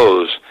Morgan and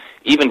Rose.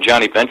 Even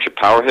Johnny Bench, a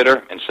power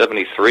hitter, in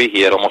 '73,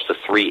 he had almost a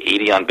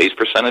 .380 on-base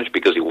percentage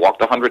because he walked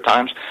 100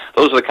 times.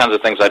 Those are the kinds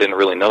of things I didn't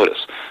really notice.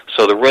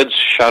 So the Reds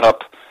shot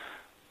up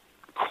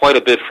quite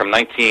a bit from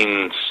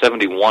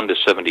 1971 to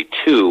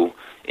 '72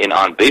 in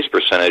on-base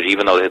percentage,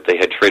 even though they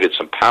had traded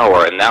some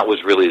power, and that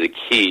was really the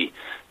key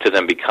to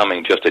them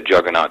becoming just a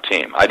juggernaut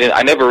team.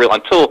 I never really,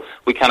 until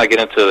we kind of get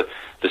into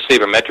the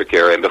sabermetric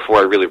era, and before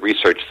I really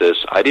researched this,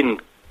 I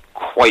didn't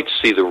quite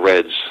see the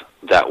Reds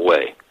that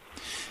way.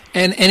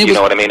 And you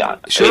know what I mean?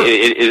 Sure.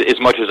 As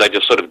much as I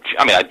just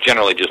I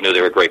generally just knew they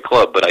were a great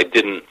club, but I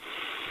didn't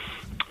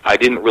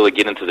really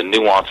get into the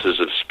nuances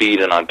of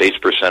speed and on-base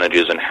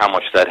percentages and how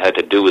much that had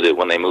to do with it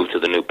when they moved to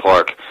the new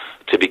park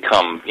to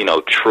become,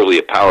 truly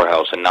a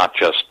powerhouse and not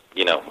just,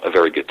 a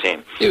very good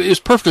team. It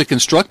was perfectly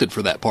constructed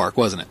for that park,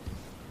 wasn't it?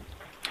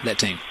 That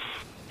team.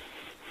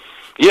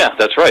 Yeah,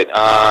 that's right.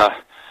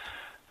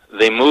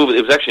 They moved.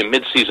 It was actually a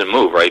mid-season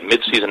move, right?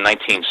 Mid-season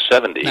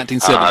 1970.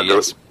 1970,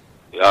 yes.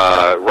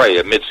 Right,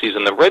 at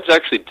mid-season. The Reds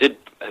actually did,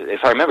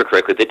 if I remember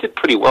correctly, they did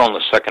pretty well in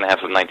the second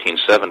half of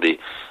 1970,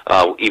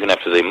 even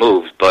after they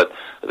moved. But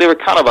they were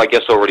kind of, I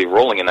guess, already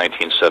rolling in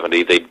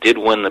 1970. They did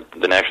win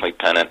the National League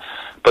pennant,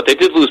 but they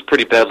did lose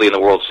pretty badly in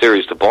the World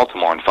Series to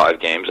Baltimore in 5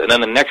 games. And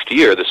then the next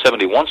year, the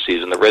 71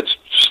 season, the Reds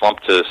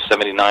slumped to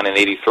 79 and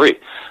 83.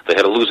 They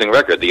had a losing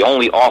record, the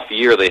only off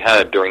year they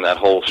had during that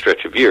whole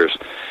stretch of years.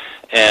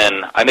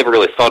 And I never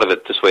really thought of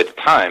it this way at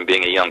the time,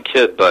 being a young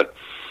kid, but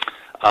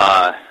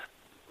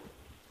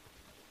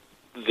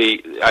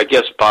I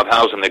guess Bob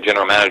Howsam, their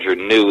general manager,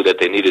 knew that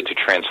they needed to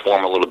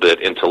transform a little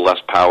bit into less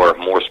power,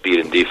 more speed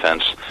and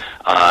defense.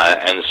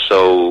 And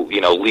so,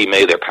 Lee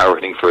May, their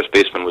power-hitting first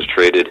baseman, was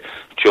traded.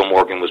 Joe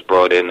Morgan was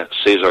brought in.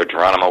 Cesar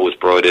Geronimo was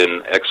brought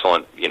in.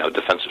 Excellent,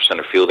 defensive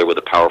center fielder with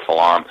a powerful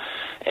arm.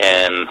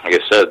 And like I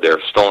said, their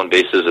stolen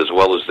bases as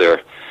well as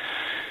their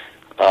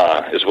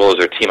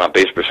team on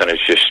base percentage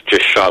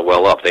just shot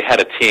well up. They had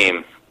a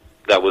team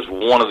that was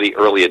one of the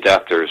early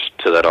adapters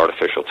to that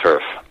artificial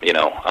turf,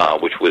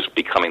 which was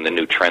becoming the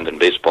new trend in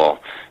baseball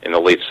in the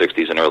late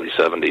 60s and early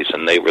 70s,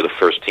 and they were the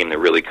first team that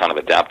really kind of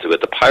adapted to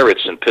it. The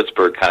Pirates in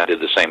Pittsburgh kind of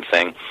did the same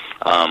thing,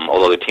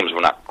 although their teams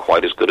were not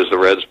quite as good as the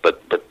Reds,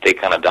 but they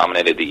kind of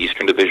dominated the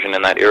Eastern Division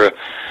in that era.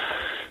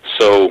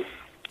 So,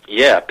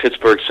 yeah,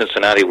 Pittsburgh,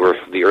 Cincinnati were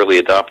the early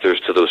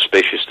adopters to those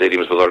spacious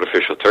stadiums with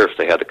artificial turf.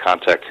 They had the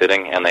contact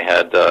hitting, and they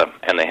had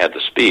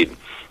the speed,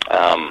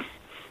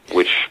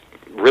 which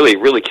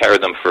really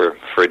carried them for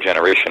a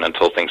generation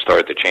until things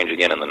started to change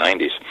again in the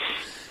 90s.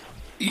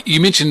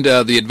 You mentioned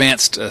the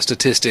advanced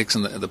statistics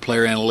and the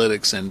player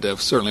analytics, and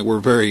certainly we're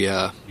very.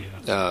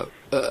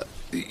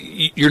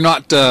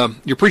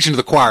 You're preaching to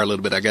the choir a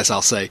little bit, I guess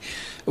I'll say,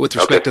 with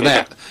respect to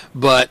that.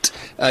 But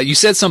you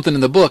said something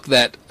in the book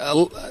that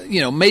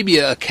maybe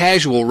a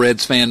casual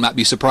Reds fan might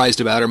be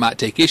surprised about or might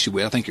take issue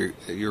with. I think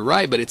you're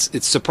right, but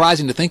it's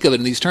surprising to think of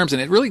it in these terms,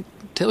 and it really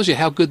tells you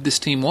how good this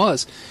team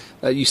was.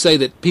 You say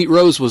that Pete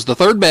Rose was the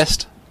third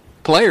best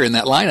player in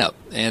that lineup,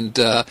 and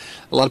a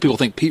lot of people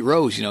think Pete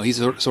Rose, he's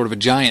sort of a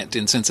giant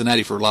in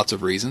Cincinnati for lots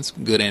of reasons,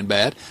 good and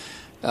bad.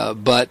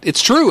 But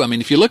it's true. I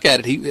mean, if you look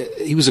at it,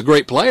 he was a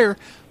great player,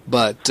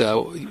 but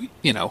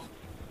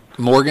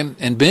Morgan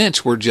and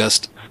Bench were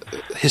just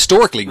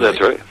historically great.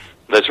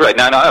 That's right.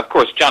 Now, of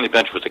course, Johnny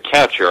Bench was a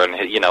catcher, and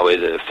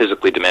a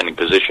physically demanding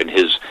position.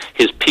 His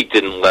peak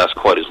didn't last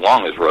quite as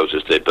long as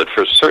Rose's did, but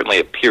for certainly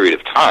a period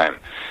of time,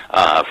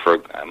 I'd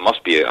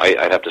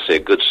have to say a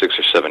good 6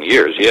 or 7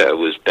 years. Yeah, it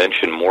was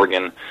Bench and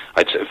Morgan.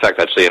 I'd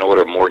say in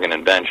order of Morgan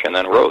and Bench, and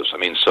then Rose.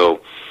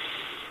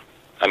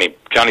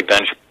 Johnny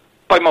Bench,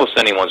 by most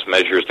anyone's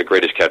measure, is the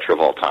greatest catcher of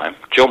all time.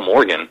 Joe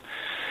Morgan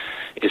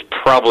is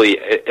probably,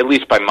 at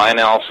least by my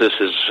analysis,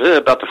 is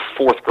about the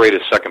fourth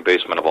greatest second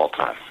baseman of all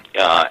time.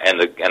 And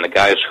the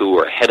guys who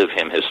are ahead of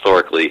him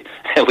historically,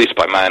 at least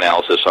by my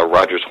analysis, are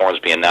Rogers,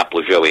 Hornsby, and Nap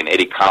Lajoie and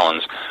Eddie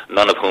Collins,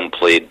 none of whom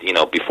played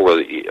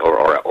before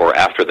or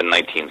after the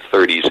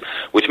 1930s,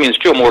 which means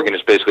Joe Morgan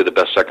is basically the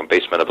best second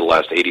baseman of the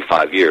last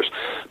 85 years.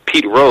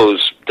 Pete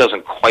Rose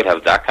doesn't quite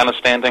have that kind of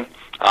standing.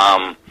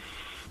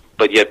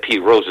 But yet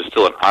Pete Rose is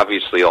still an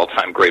obviously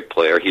all-time great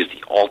player. He's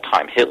the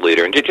all-time hit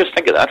leader. And just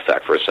think of that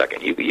fact for a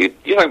second. You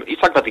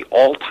talk about the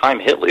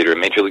all-time hit leader in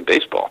Major League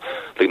Baseball,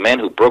 the man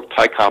who broke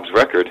Ty Cobb's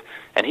record,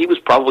 and he was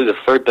probably the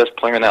third best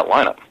player in that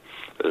lineup.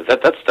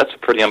 That's a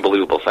pretty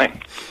unbelievable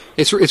thing.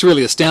 It's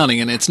really astounding,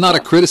 and it's not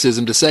a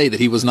criticism to say that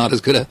he was not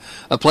as good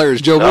a player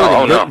as Joe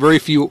Morgan. No. Very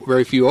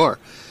few are.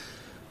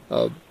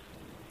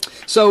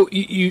 So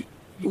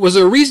was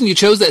there a reason you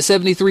chose that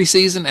 73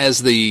 season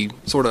as the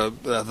sort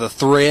of the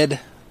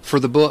thread for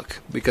the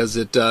book? Because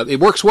it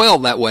works well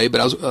that way,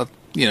 but I was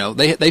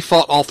they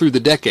fought all through the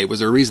decade. Was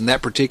there a reason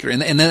that particular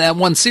and then that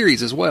one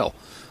series as well?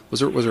 Was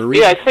there a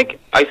reason? Yeah,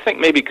 I think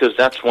maybe because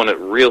that's when it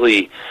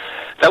really.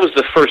 That was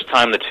the first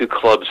time the two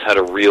clubs had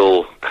a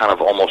real kind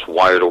of almost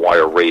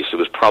wire-to-wire race. It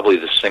was probably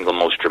the single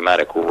most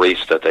dramatic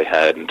race that they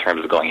had in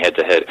terms of going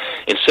head-to-head.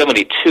 In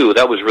 '72,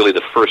 that was really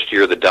the first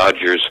year the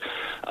Dodgers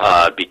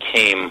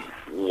became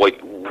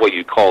what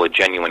you'd call a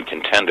genuine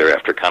contender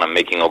after kind of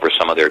making over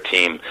some of their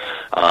team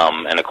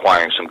and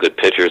acquiring some good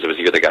pitchers. It was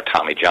the year they got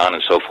Tommy John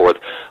and so forth.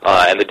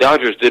 And the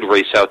Dodgers did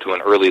race out to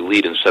an early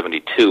lead in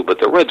 '72, but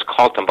the Reds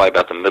caught them by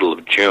about the middle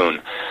of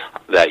June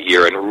that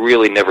year and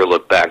really never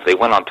looked back. They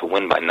went on to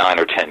win by 9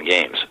 or 10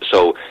 games.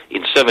 So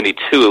in '72,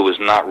 it was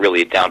not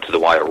really a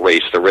down-to-the-wire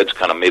race. The Reds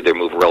kind of made their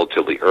move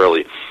relatively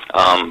early.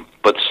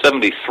 But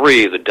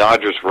 '73,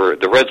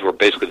 the Reds were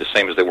basically the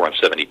same as they were in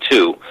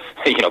 '72,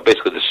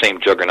 basically the same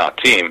juggernaut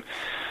team.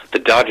 The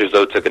Dodgers,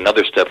 though, took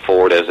another step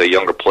forward as their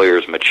younger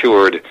players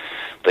matured.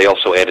 They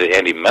also added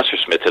Andy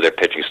Messersmith to their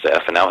pitching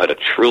staff and now had a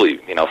truly,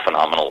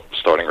 phenomenal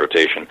starting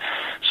rotation.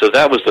 So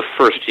that was the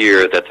first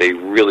year that they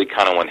really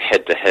kind of went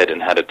head-to-head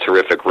and had a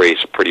terrific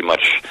race, pretty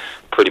much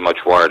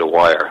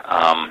wire-to-wire.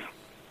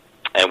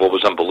 And what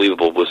was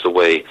unbelievable was the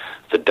way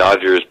the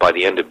Dodgers, by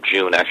the end of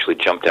June, actually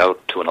jumped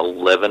out to an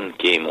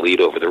 11-game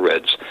lead over the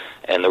Reds.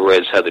 And the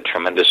Reds had the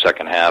tremendous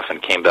second half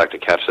and came back to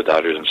catch the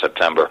Dodgers in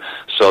September.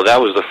 So that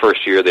was the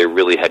first year they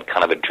really had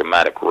kind of a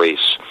dramatic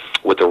race,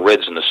 with the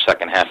Reds in the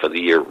second half of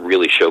the year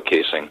really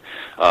showcasing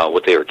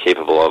what they were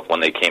capable of when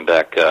they came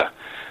back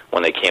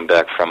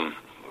from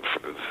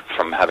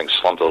having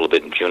slumped a little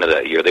bit in June of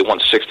that year. They won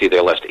 60 of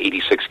their last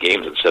 86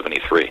 games in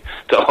 '73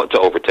 to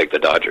overtake the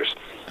Dodgers.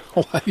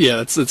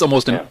 Yeah, it's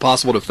almost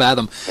impossible to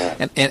fathom.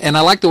 Yeah. And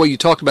I like the way you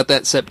talked about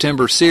that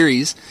September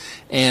series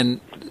and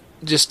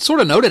just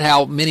sort of noted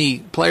how many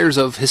players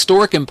of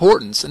historic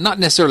importance, and not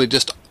necessarily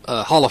just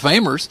Hall of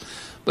Famers,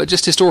 but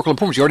just historical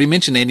importance. You already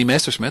mentioned Andy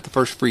Messersmith, the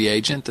first free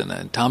agent, and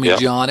then Tommy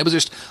John. It was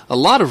just a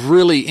lot of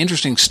really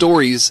interesting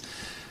stories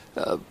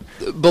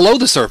below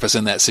the surface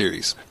in that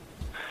series.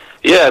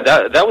 Yeah,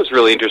 that was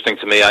really interesting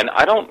to me.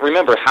 I don't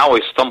remember how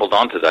I stumbled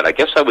onto that. I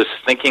guess I was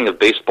thinking of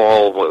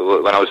baseball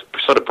when I was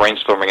sort of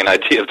brainstorming an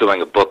idea of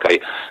doing a book.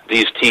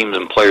 These teams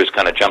and players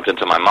kind of jumped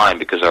into my mind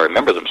because I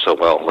remember them so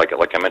well, like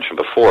I mentioned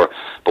before.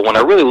 But when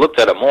I really looked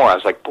at it more, I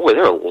was like, boy,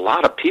 there are a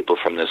lot of people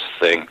from this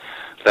thing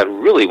that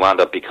really wound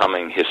up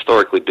becoming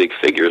historically big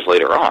figures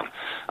later on.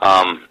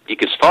 You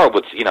could start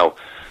with,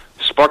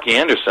 Sparky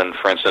Anderson,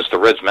 for instance, the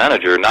Reds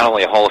manager, not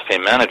only a Hall of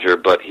Fame manager,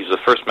 but he's the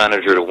first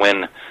manager to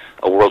win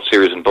a World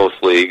Series in both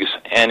leagues,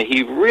 and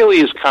he really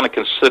is kind of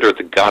considered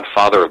the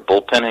godfather of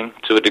bullpenning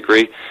to a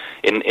degree.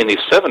 In the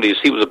 70s,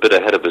 he was a bit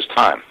ahead of his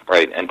time,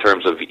 right, in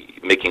terms of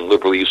making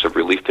liberal use of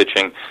relief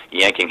pitching,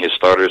 yanking his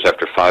starters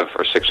after 5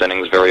 or 6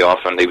 innings very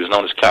often. He was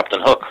known as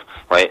Captain Hook,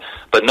 right?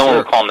 But no one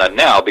will call him that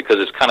now because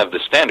it's kind of the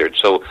standard.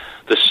 So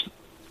this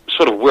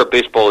sort of where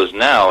baseball is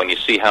now, and you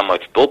see how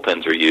much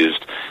bullpens are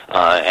used,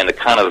 and the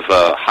kind of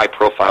high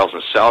profiles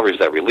and salaries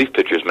that relief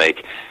pitchers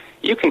make,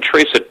 you can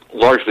trace it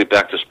largely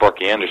back to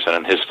Sparky Anderson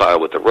and his style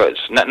with the Reds.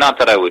 Not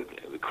that I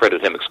would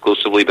credit him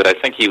exclusively, but I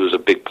think he was a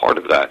big part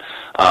of that.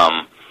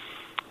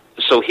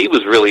 So he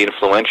was really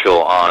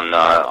influential on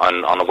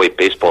the way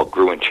baseball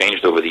grew and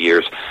changed over the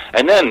years.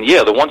 And then,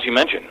 the ones you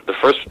mentioned, the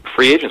first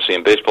free agency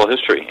in baseball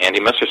history, Andy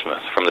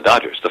Messersmith from the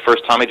Dodgers, the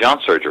first Tommy John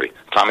surgery,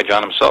 Tommy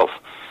John himself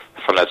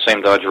from that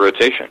same Dodger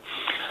rotation.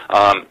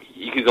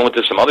 You could go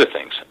into some other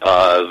things.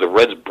 The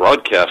Reds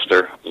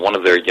broadcaster, one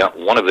of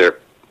their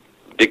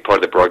big part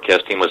of the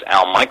broadcast team was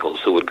Al Michaels,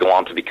 who would go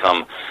on to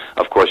become,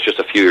 of course, just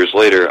a few years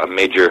later, a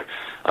major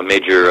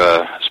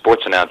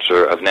sports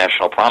announcer of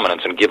national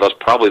prominence and give us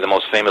probably the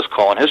most famous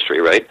call in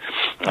history, right?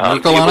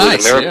 Miracle on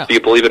Ice, yeah. Do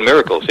you believe in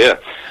miracles? Yeah.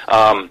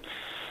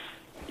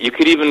 You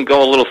could even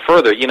go a little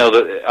further.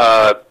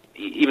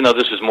 Even though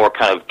this is more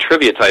kind of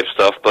trivia type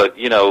stuff, but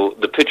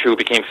the pitcher who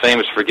became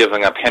famous for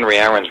giving up Henry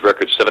Aaron's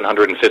record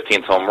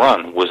 715th home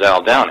run was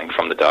Al Downing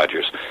from the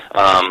Dodgers.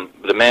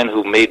 The man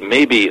who made,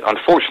 maybe,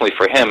 unfortunately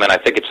for him, and I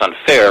think it's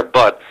unfair,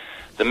 but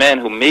the man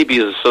who maybe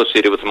is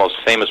associated with the most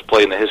famous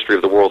play in the history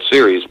of the World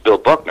Series, Bill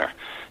Buckner,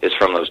 is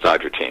from those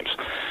Dodger teams.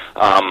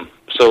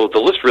 So the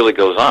list really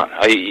goes on.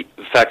 In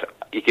fact,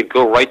 you could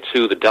go right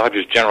to the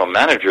Dodgers general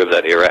manager of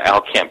that era,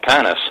 Al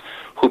Campanis,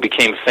 who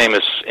became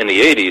famous in the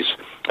 80s,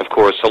 of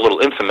course, a little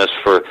infamous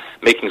for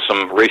making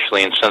some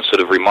racially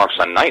insensitive remarks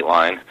on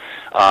Nightline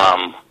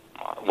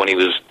when he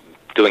was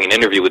doing an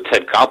interview with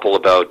Ted Koppel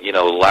about,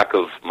 lack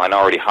of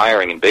minority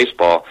hiring in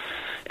baseball.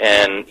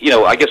 And,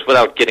 I guess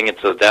without getting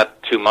into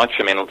that too much,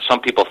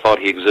 some people thought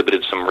he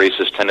exhibited some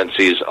racist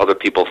tendencies. Other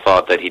people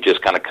thought that he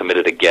just kind of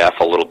committed a gaffe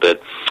a little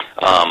bit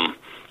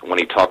when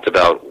he talked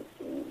about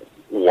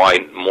why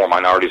more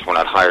minorities were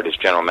not hired as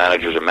general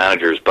managers or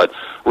managers. But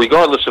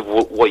regardless of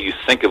what you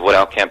think of what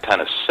Al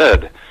Campanis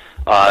said,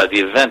 the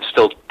event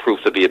still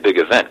proved to be a big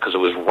event because it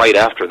was right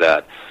after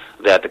that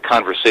the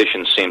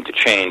conversation seemed to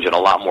change and a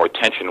lot more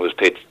attention was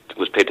paid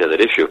to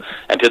that issue.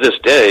 And to this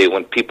day,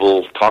 when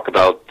people talk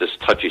about this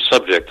touchy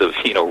subject of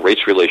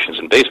race relations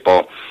in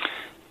baseball,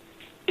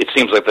 it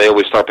seems like they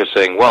always start by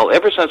saying, well,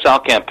 ever since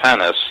Al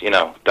Campanis, ...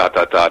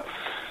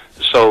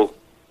 So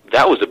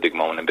that was a big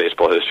moment in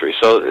baseball history.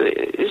 So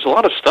there's a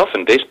lot of stuff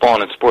in baseball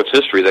and in sports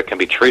history that can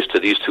be traced to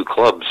these two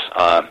clubs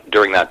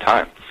during that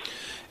time.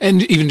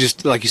 And even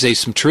just, like you say,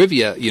 some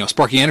trivia,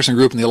 Sparky Anderson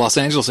grew up in the Los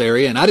Angeles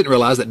area, and I didn't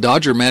realize that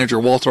Dodger manager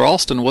Walter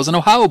Alston was an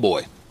Ohio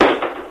boy.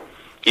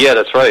 Yeah,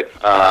 that's right.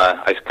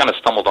 I kind of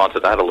stumbled onto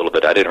that a little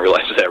bit. I didn't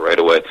realize that right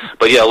away.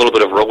 But yeah, a little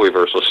bit of role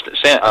reversal.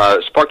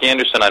 Sparky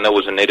Anderson, I know,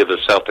 was a native of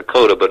South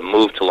Dakota, but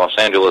moved to Los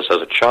Angeles as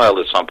a child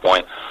at some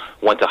point,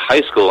 went to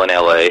high school in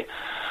L.A.,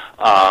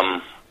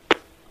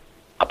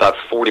 about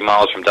 40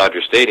 miles from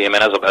Dodger Stadium,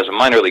 and as a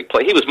minor league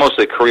player, he was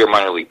mostly a career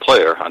minor league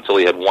player until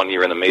he had 1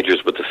 year in the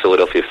majors with the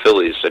Philadelphia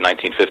Phillies in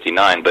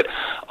 1959, but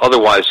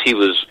otherwise he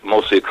was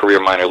mostly a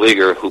career minor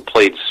leaguer who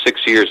played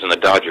 6 years in the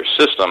Dodger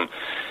system,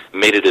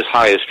 made it as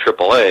high as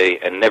AAA,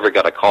 and never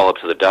got a call up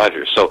to the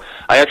Dodgers. So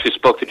I actually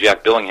spoke to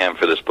Jack Billingham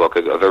for this book,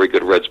 a very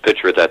good Reds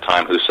pitcher at that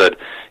time, who said,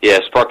 yeah,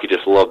 Sparky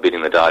just loved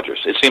beating the Dodgers.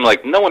 It seemed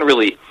like no one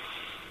really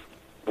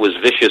was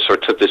vicious or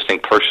took this thing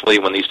personally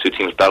when these two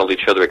teams battled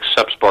each other,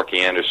 except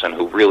Sparky Anderson,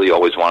 who really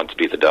always wanted to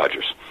beat the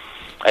Dodgers.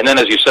 And then,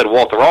 as you said,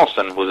 Walter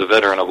Alston was a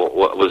veteran of,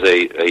 was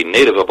a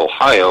native of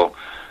Ohio,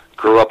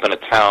 grew up in a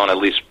town, at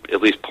least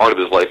part of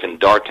his life in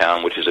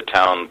Dartown, which is a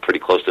town pretty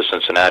close to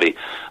Cincinnati,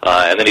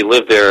 and then he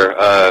lived there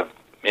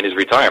in his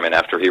retirement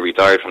after he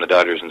retired from the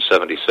Dodgers in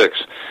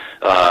 '76.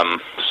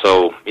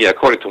 So, yeah,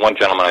 according to one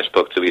gentleman I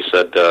spoke to, he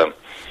said,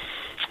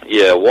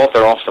 yeah,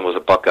 Walter Alston was a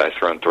Buckeye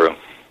through and through.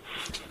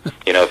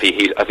 I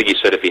think he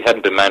said if he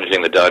hadn't been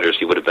managing the Dodgers,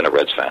 he would have been a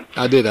Reds fan.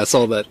 I did. I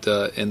saw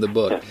that in the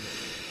book.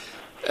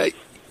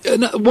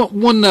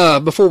 Yeah.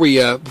 Before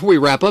we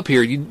wrap up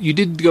here, you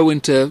did go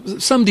into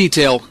some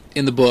detail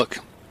in the book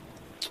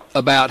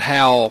about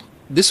how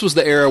this was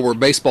the era where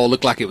baseball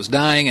looked like it was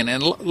dying, and a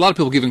lot of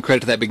people giving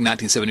credit to that big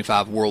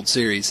 1975 World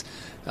Series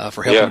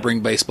for helping bring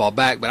baseball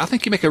back. But I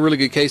think you make a really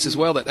good case as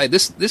well that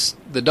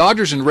the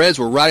Dodgers and Reds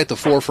were right at the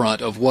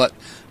forefront of what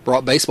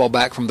brought baseball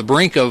back from the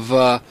brink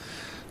of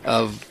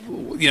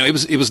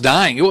it was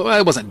dying.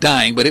 It wasn't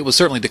dying, but it was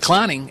certainly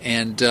declining.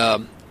 And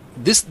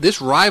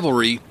this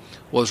rivalry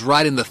was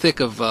right in the thick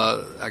of,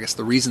 I guess,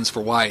 the reasons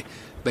for why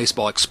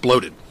baseball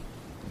exploded.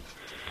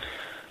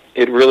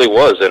 It really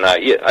was, and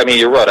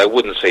you're right. I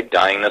wouldn't say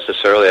dying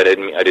necessarily.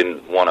 I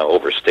didn't want to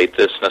overstate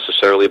this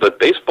necessarily, but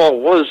baseball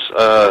was,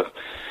 a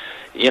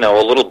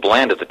little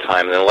bland at the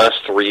time. In the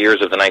last 3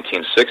 years of the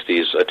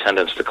 1960s,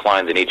 attendance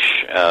declined in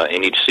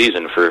each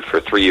season for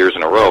 3 years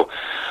in a row.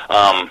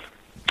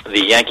 The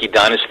Yankee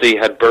dynasty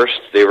had burst.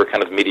 They were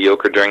kind of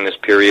mediocre during this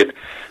period.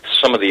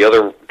 Some of the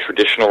other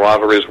traditional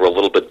rivalries were a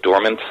little bit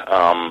dormant,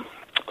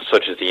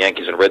 such as the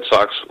Yankees and Red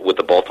Sox, with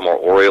the Baltimore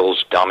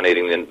Orioles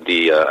dominating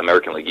the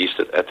American League East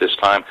at this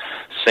time.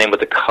 Same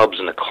with the Cubs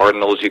and the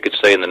Cardinals, you could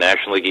say, in the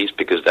National League East,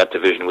 because that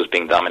division was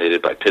being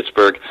dominated by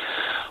Pittsburgh.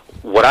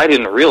 What I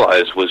didn't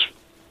realize was,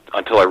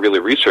 until I really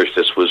researched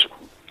this, was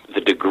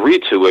the degree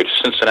to which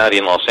Cincinnati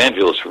and Los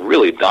Angeles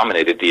really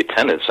dominated the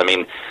attendance. I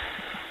mean,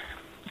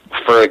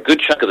 for a good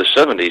chunk of the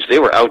 70s, they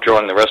were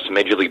outdrawing the rest of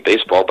Major League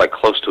Baseball by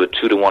close to a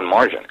 2-1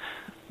 margin.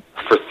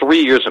 For 3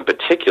 years in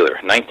particular,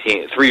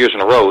 3 years in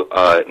a row,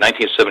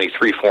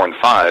 1973, 4, and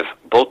 5,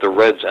 both the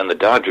Reds and the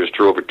Dodgers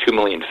drew over 2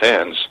 million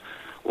fans,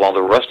 while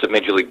the rest of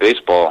Major League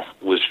Baseball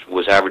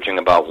was averaging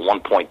about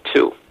 1.2.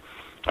 All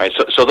right,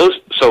 so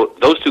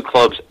those two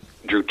clubs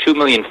drew 2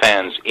 million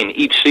fans in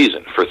each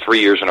season for 3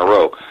 years in a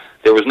row.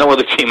 There was no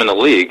other team in the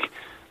league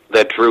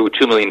that drew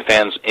 2 million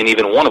fans in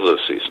even one of those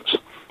seasons.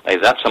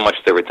 That's how much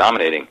they were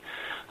dominating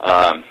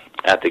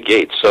at the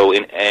gate. So,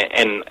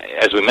 and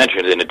as we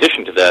mentioned, in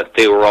addition to that,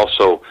 they were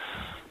also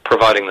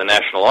providing the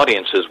national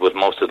audiences with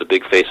most of the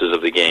big faces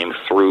of the game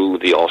through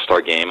the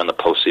All-Star game and the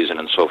postseason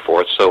and so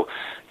forth. So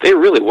they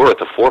really were at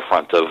the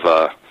forefront of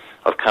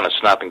kind of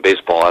snapping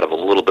baseball out of a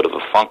little bit of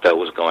a funk that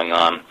was going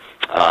on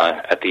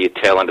at the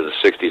tail end of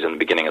the 60s and the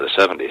beginning of the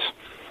 70s.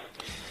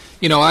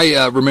 You know,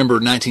 I remember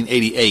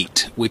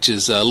 1988, which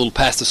is a little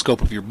past the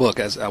scope of your book,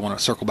 as I want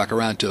to circle back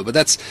around to it. But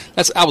that's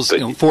I was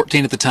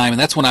 14 at the time, and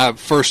that's when I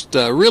first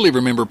really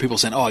remember people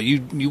saying, "Oh,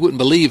 you wouldn't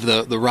believe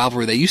the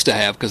rivalry they used to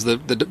have," because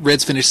the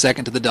Reds finished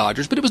second to the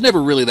Dodgers, but it was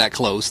never really that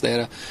close. They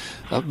had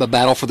a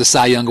battle for the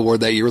Cy Young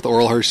Award that year with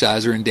Orel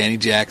Hershiser and Danny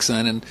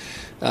Jackson,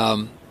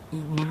 and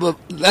but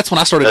that's when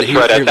I started to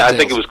hear the I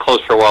think it was close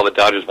for a while. The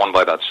Dodgers won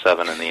by about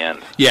 7 in the end.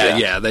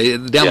 Yeah. They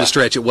down the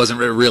stretch, it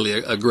wasn't really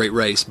a great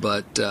race,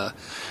 but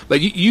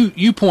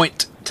you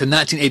point to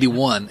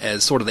 1981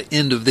 as sort of the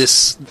end of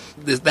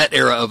that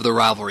era of the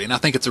rivalry, and I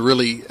think it's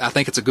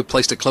a good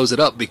place to close it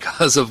up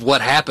because of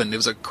what happened. It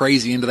was a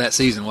crazy end of that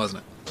season, wasn't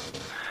it?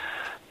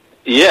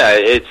 Yeah,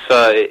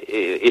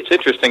 it's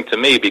interesting to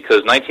me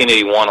because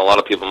 1981, a lot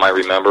of people might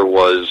remember,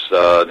 was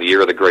the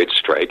year of the Great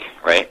Strike.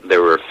 Right,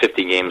 there were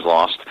 50 games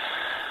lost.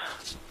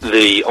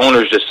 The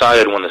owners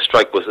decided when the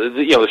strike was,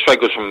 the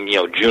strike was from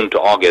June to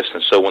August,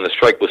 and so when the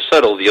strike was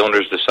settled, the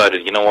owners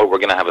decided, you know what, we're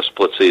going to have a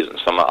split season.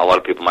 A lot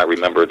of people might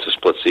remember it's a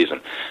split season.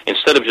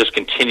 Instead of just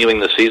continuing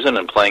the season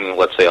and playing,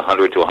 let's say,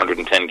 100 to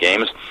 110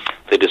 games,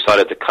 they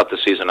decided to cut the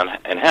season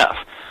in half,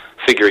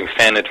 figuring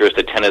fan interest,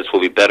 attendance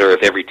will be better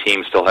if every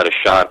team still had a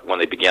shot when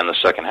they began the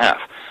second half.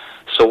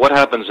 So what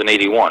happens in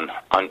 81?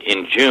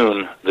 In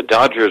June, the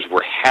Dodgers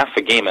were half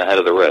a game ahead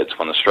of the Reds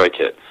when the strike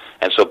hit.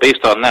 And so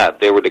based on that,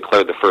 they were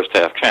declared the first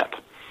half champ.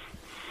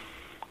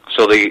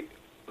 So the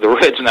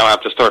Reds now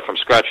have to start from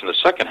scratch in the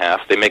second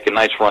half. They make a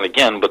nice run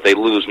again, but they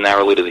lose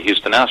narrowly to the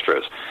Houston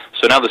Astros.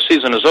 So now the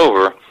season is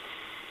over.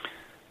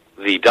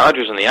 The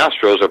Dodgers and the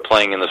Astros are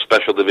playing in the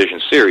Special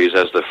Division Series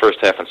as the first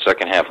half and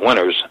second half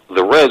winners.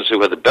 The Reds,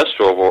 who had the best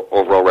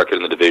overall record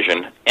in the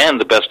division and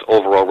the best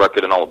overall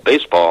record in all of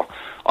baseball,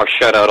 are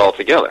shut out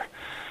altogether.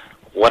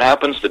 What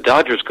happens? The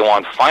Dodgers go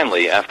on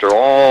finally, after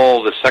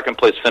all the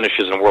second-place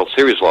finishes and World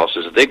Series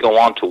losses, they go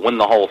on to win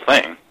the whole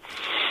thing.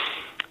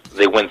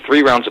 They win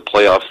 3 rounds of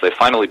playoffs. They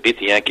finally beat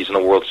the Yankees in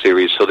the World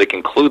Series, so they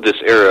conclude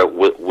this era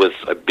with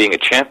being a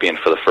champion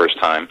for the first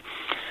time.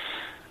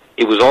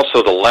 It was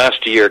also the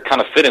last year,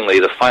 kind of fittingly,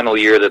 the final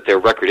year that their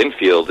record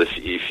infield,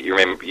 if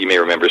you may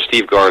remember,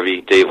 Steve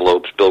Garvey, Dave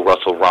Lopes, Bill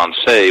Russell, Ron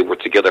Cey were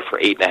together for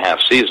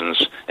 8.5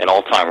 seasons, an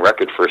all-time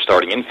record for a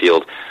starting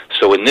infield.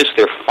 So in this,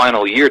 their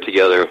final year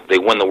together, they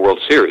win the World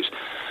Series.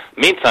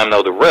 Meantime,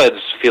 though, the Reds,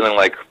 feeling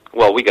like,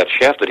 well, we got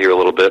shafted here a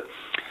little bit,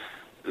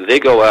 they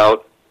go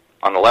out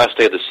on the last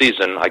day of the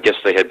season. I guess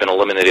they had been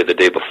eliminated the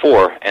day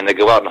before, and they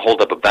go out and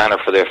hold up a banner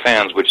for their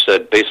fans which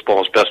said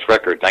baseball's best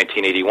record,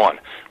 1981,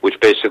 which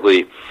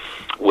basically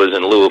was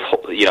in lieu of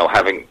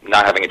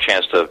not having a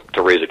chance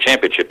to raise a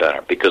championship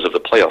banner because of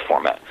the playoff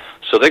format.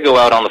 So they go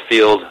out on the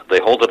field, they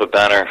hold up a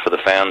banner for the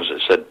fans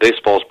that said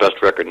baseball's best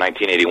record,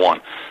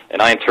 1981,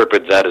 and I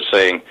interpret that as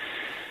saying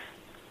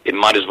it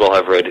might as well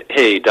have read,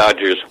 hey,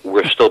 Dodgers,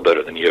 we're still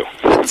better than you.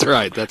 That's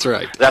right. That's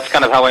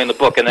kind of how I end the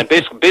book. And then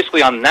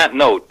basically on that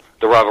note,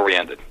 the rivalry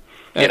ended.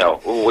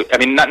 I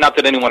mean, not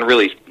that anyone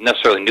really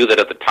necessarily knew that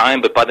at the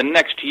time, but by the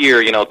next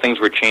year, things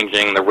were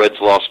changing. The Reds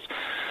lost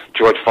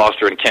George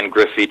Foster and Ken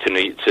Griffey to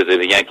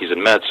the Yankees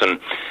and Mets, and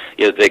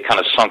they kind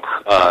of sunk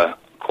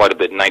quite a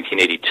bit in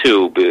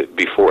 1982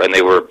 before, and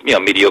they were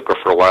mediocre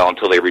for a while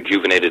until they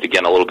rejuvenated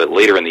again a little bit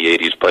later in the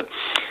 80s. But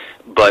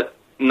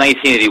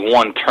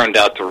 1981 turned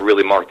out to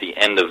really mark the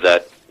end of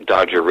that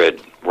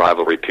Dodger-Red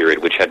rivalry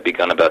period, which had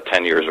begun about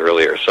 10 years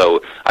earlier.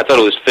 So I thought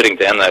it was fitting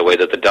to end that way,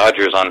 that the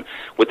Dodgers,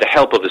 with the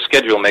help of the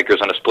schedule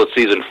makers on a split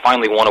season,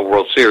 finally won a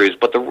World Series.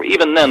 But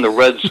even then, the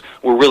Reds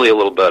were really a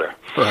little better.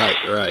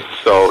 Right.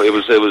 So it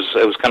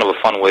was kind of a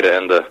fun way to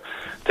end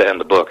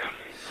the book.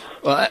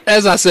 Well,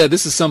 as I said,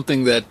 this is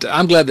something that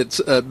I'm glad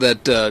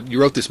that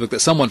you wrote this book, that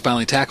someone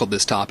finally tackled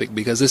this topic,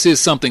 because this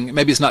is something,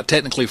 maybe it's not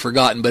technically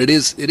forgotten, but it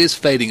is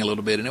fading a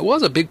little bit. And it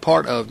was a big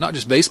part of not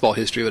just baseball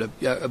history, but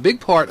a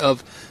big part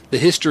of the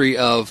history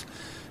of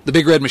the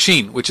Big Red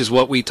Machine, which is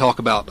what we talk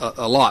about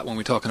a lot when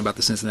we're talking about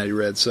the Cincinnati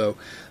Reds. So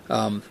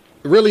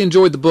really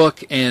enjoyed the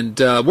book. And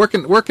where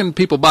can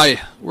people buy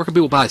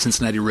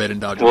Cincinnati Red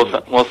and Dodger?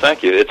 Well,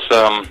 thank you.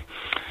 It's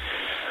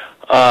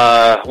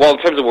Well, in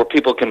terms of where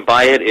people can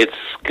buy it, it's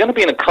going to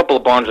be in a couple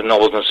of Barnes &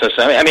 Nobles in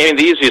Cincinnati. I mean,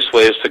 the easiest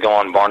way is to go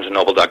on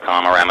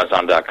BarnesandNoble.com or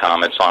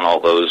Amazon.com. It's on all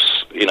those,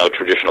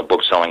 traditional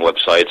book-selling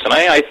websites. And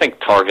I think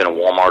Target and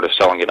Walmart are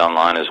selling it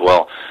online as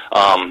well.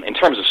 In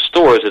terms of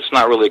stores, it's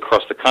not really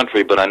across the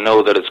country, but I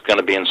know that it's going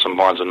to be in some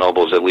Barnes &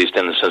 Nobles, at least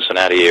in the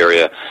Cincinnati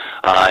area.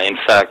 In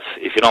fact,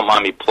 if you don't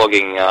mind me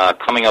plugging,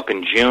 coming up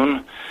in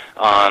June,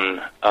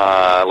 on,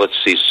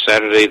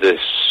 Saturday the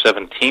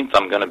 17th,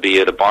 I'm going to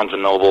be at a Barnes &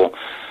 Noble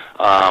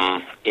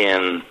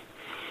in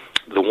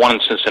the one in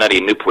Cincinnati,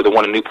 Newport, the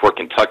one in Newport,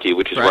 Kentucky,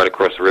 which is right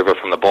across the river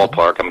from the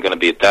ballpark. I'm going to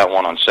be at that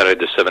one on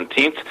Saturday the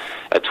 17th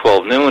at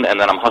 12 noon, and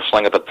then I'm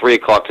hustling up at 3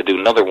 o'clock to do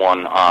another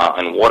one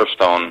in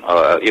Waterstone,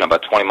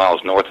 about 20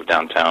 miles north of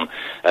downtown,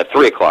 at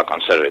 3 o'clock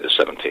on Saturday the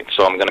 17th.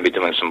 So I'm going to be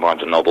doing some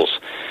Barnes & Nobles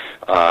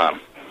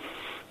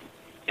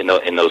in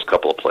those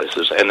couple of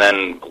places. And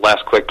then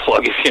last quick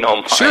plug, if you don't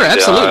mind. Sure,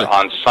 absolutely.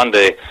 On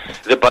Sunday,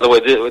 by the way,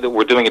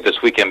 we're doing it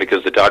this weekend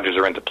because the Dodgers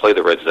are in to play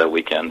the Reds that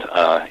weekend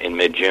in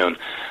mid-June.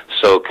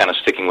 So kind of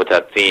sticking with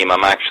that theme,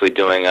 I'm actually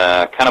doing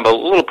kind of a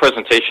little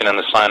presentation and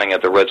the signing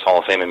at the Reds Hall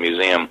of Fame and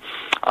Museum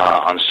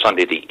on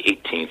Sunday the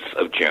 18th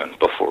of June,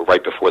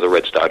 right before the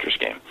Reds-Dodgers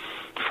game,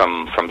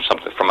 from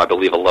I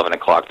believe 11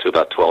 o'clock to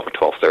about 12 or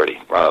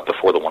 12:30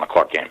 before the 1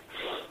 o'clock game.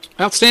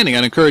 Outstanding.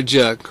 I'd encourage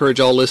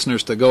all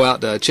listeners to go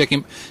out,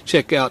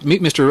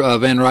 meet Mr.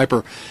 Van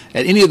Riper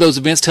at any of those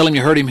events. Tell him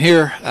you heard him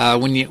here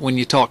when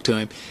you talk to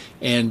him.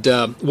 And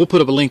we'll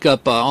put up a link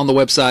up on the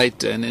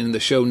website and in the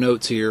show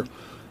notes here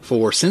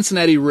for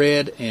Cincinnati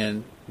Red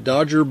and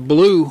Dodger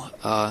Blue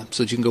so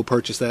that you can go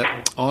purchase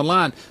that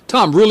online.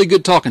 Tom, really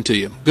good talking to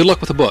you. Good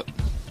luck with the book.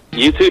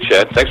 You too,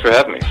 Chad. Thanks for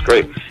having me. It's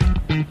great.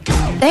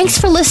 Thanks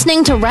for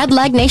listening to Red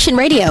Leg Nation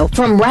Radio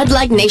from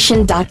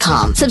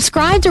RedLegNation.com.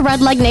 Subscribe to Red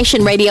Leg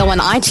Nation Radio on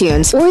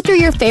iTunes or through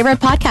your favorite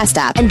podcast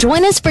app and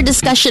join us for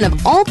discussion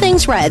of all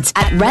things Reds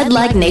at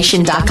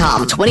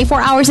RedLegNation.com.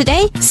 24 hours a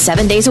day,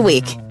 7 days a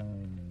week.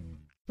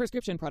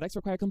 Prescription products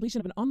require completion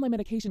of an online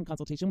medication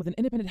consultation with an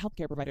independent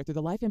healthcare provider through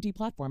the LifeMD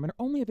platform and are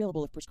only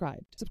available if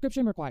prescribed.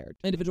 Subscription required.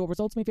 Individual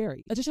results may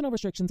vary. Additional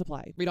restrictions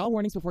apply. Read all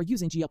warnings before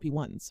using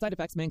GLP-1s. Side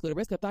effects may include a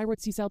risk of thyroid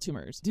C-cell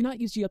tumors. Do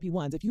not use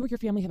GLP-1s if you or your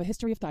family have a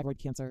history of thyroid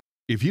cancer.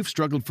 If you've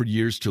struggled for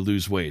years to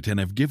lose weight and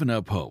have given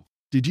up hope,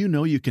 did you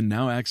know you can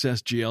now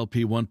access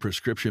GLP-1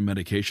 prescription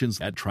medications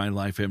at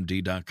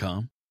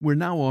TryLifeMD.com? We're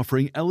now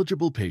offering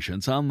eligible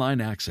patients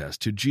online access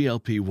to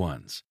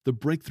GLP-1s, the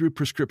breakthrough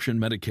prescription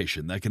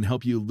medication that can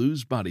help you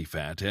lose body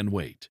fat and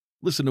weight.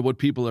 Listen to what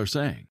people are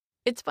saying.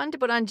 It's fun to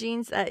put on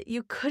jeans that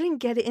you couldn't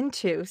get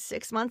into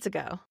 6 months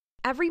ago.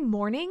 Every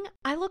morning,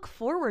 I look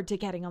forward to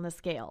getting on the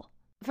scale.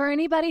 For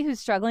anybody who's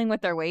struggling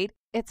with their weight,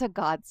 it's a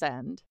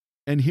godsend.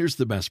 And here's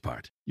the best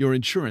part. Your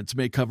insurance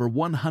may cover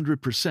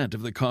 100%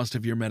 of the cost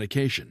of your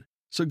medication.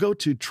 So go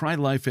to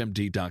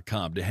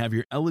TryLifeMD.com to have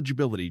your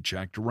eligibility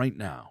checked right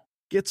now.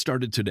 Get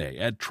started today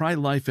at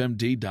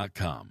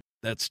TryLifeMD.com.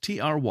 That's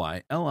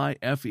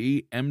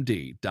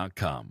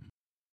TryLifeMD.com.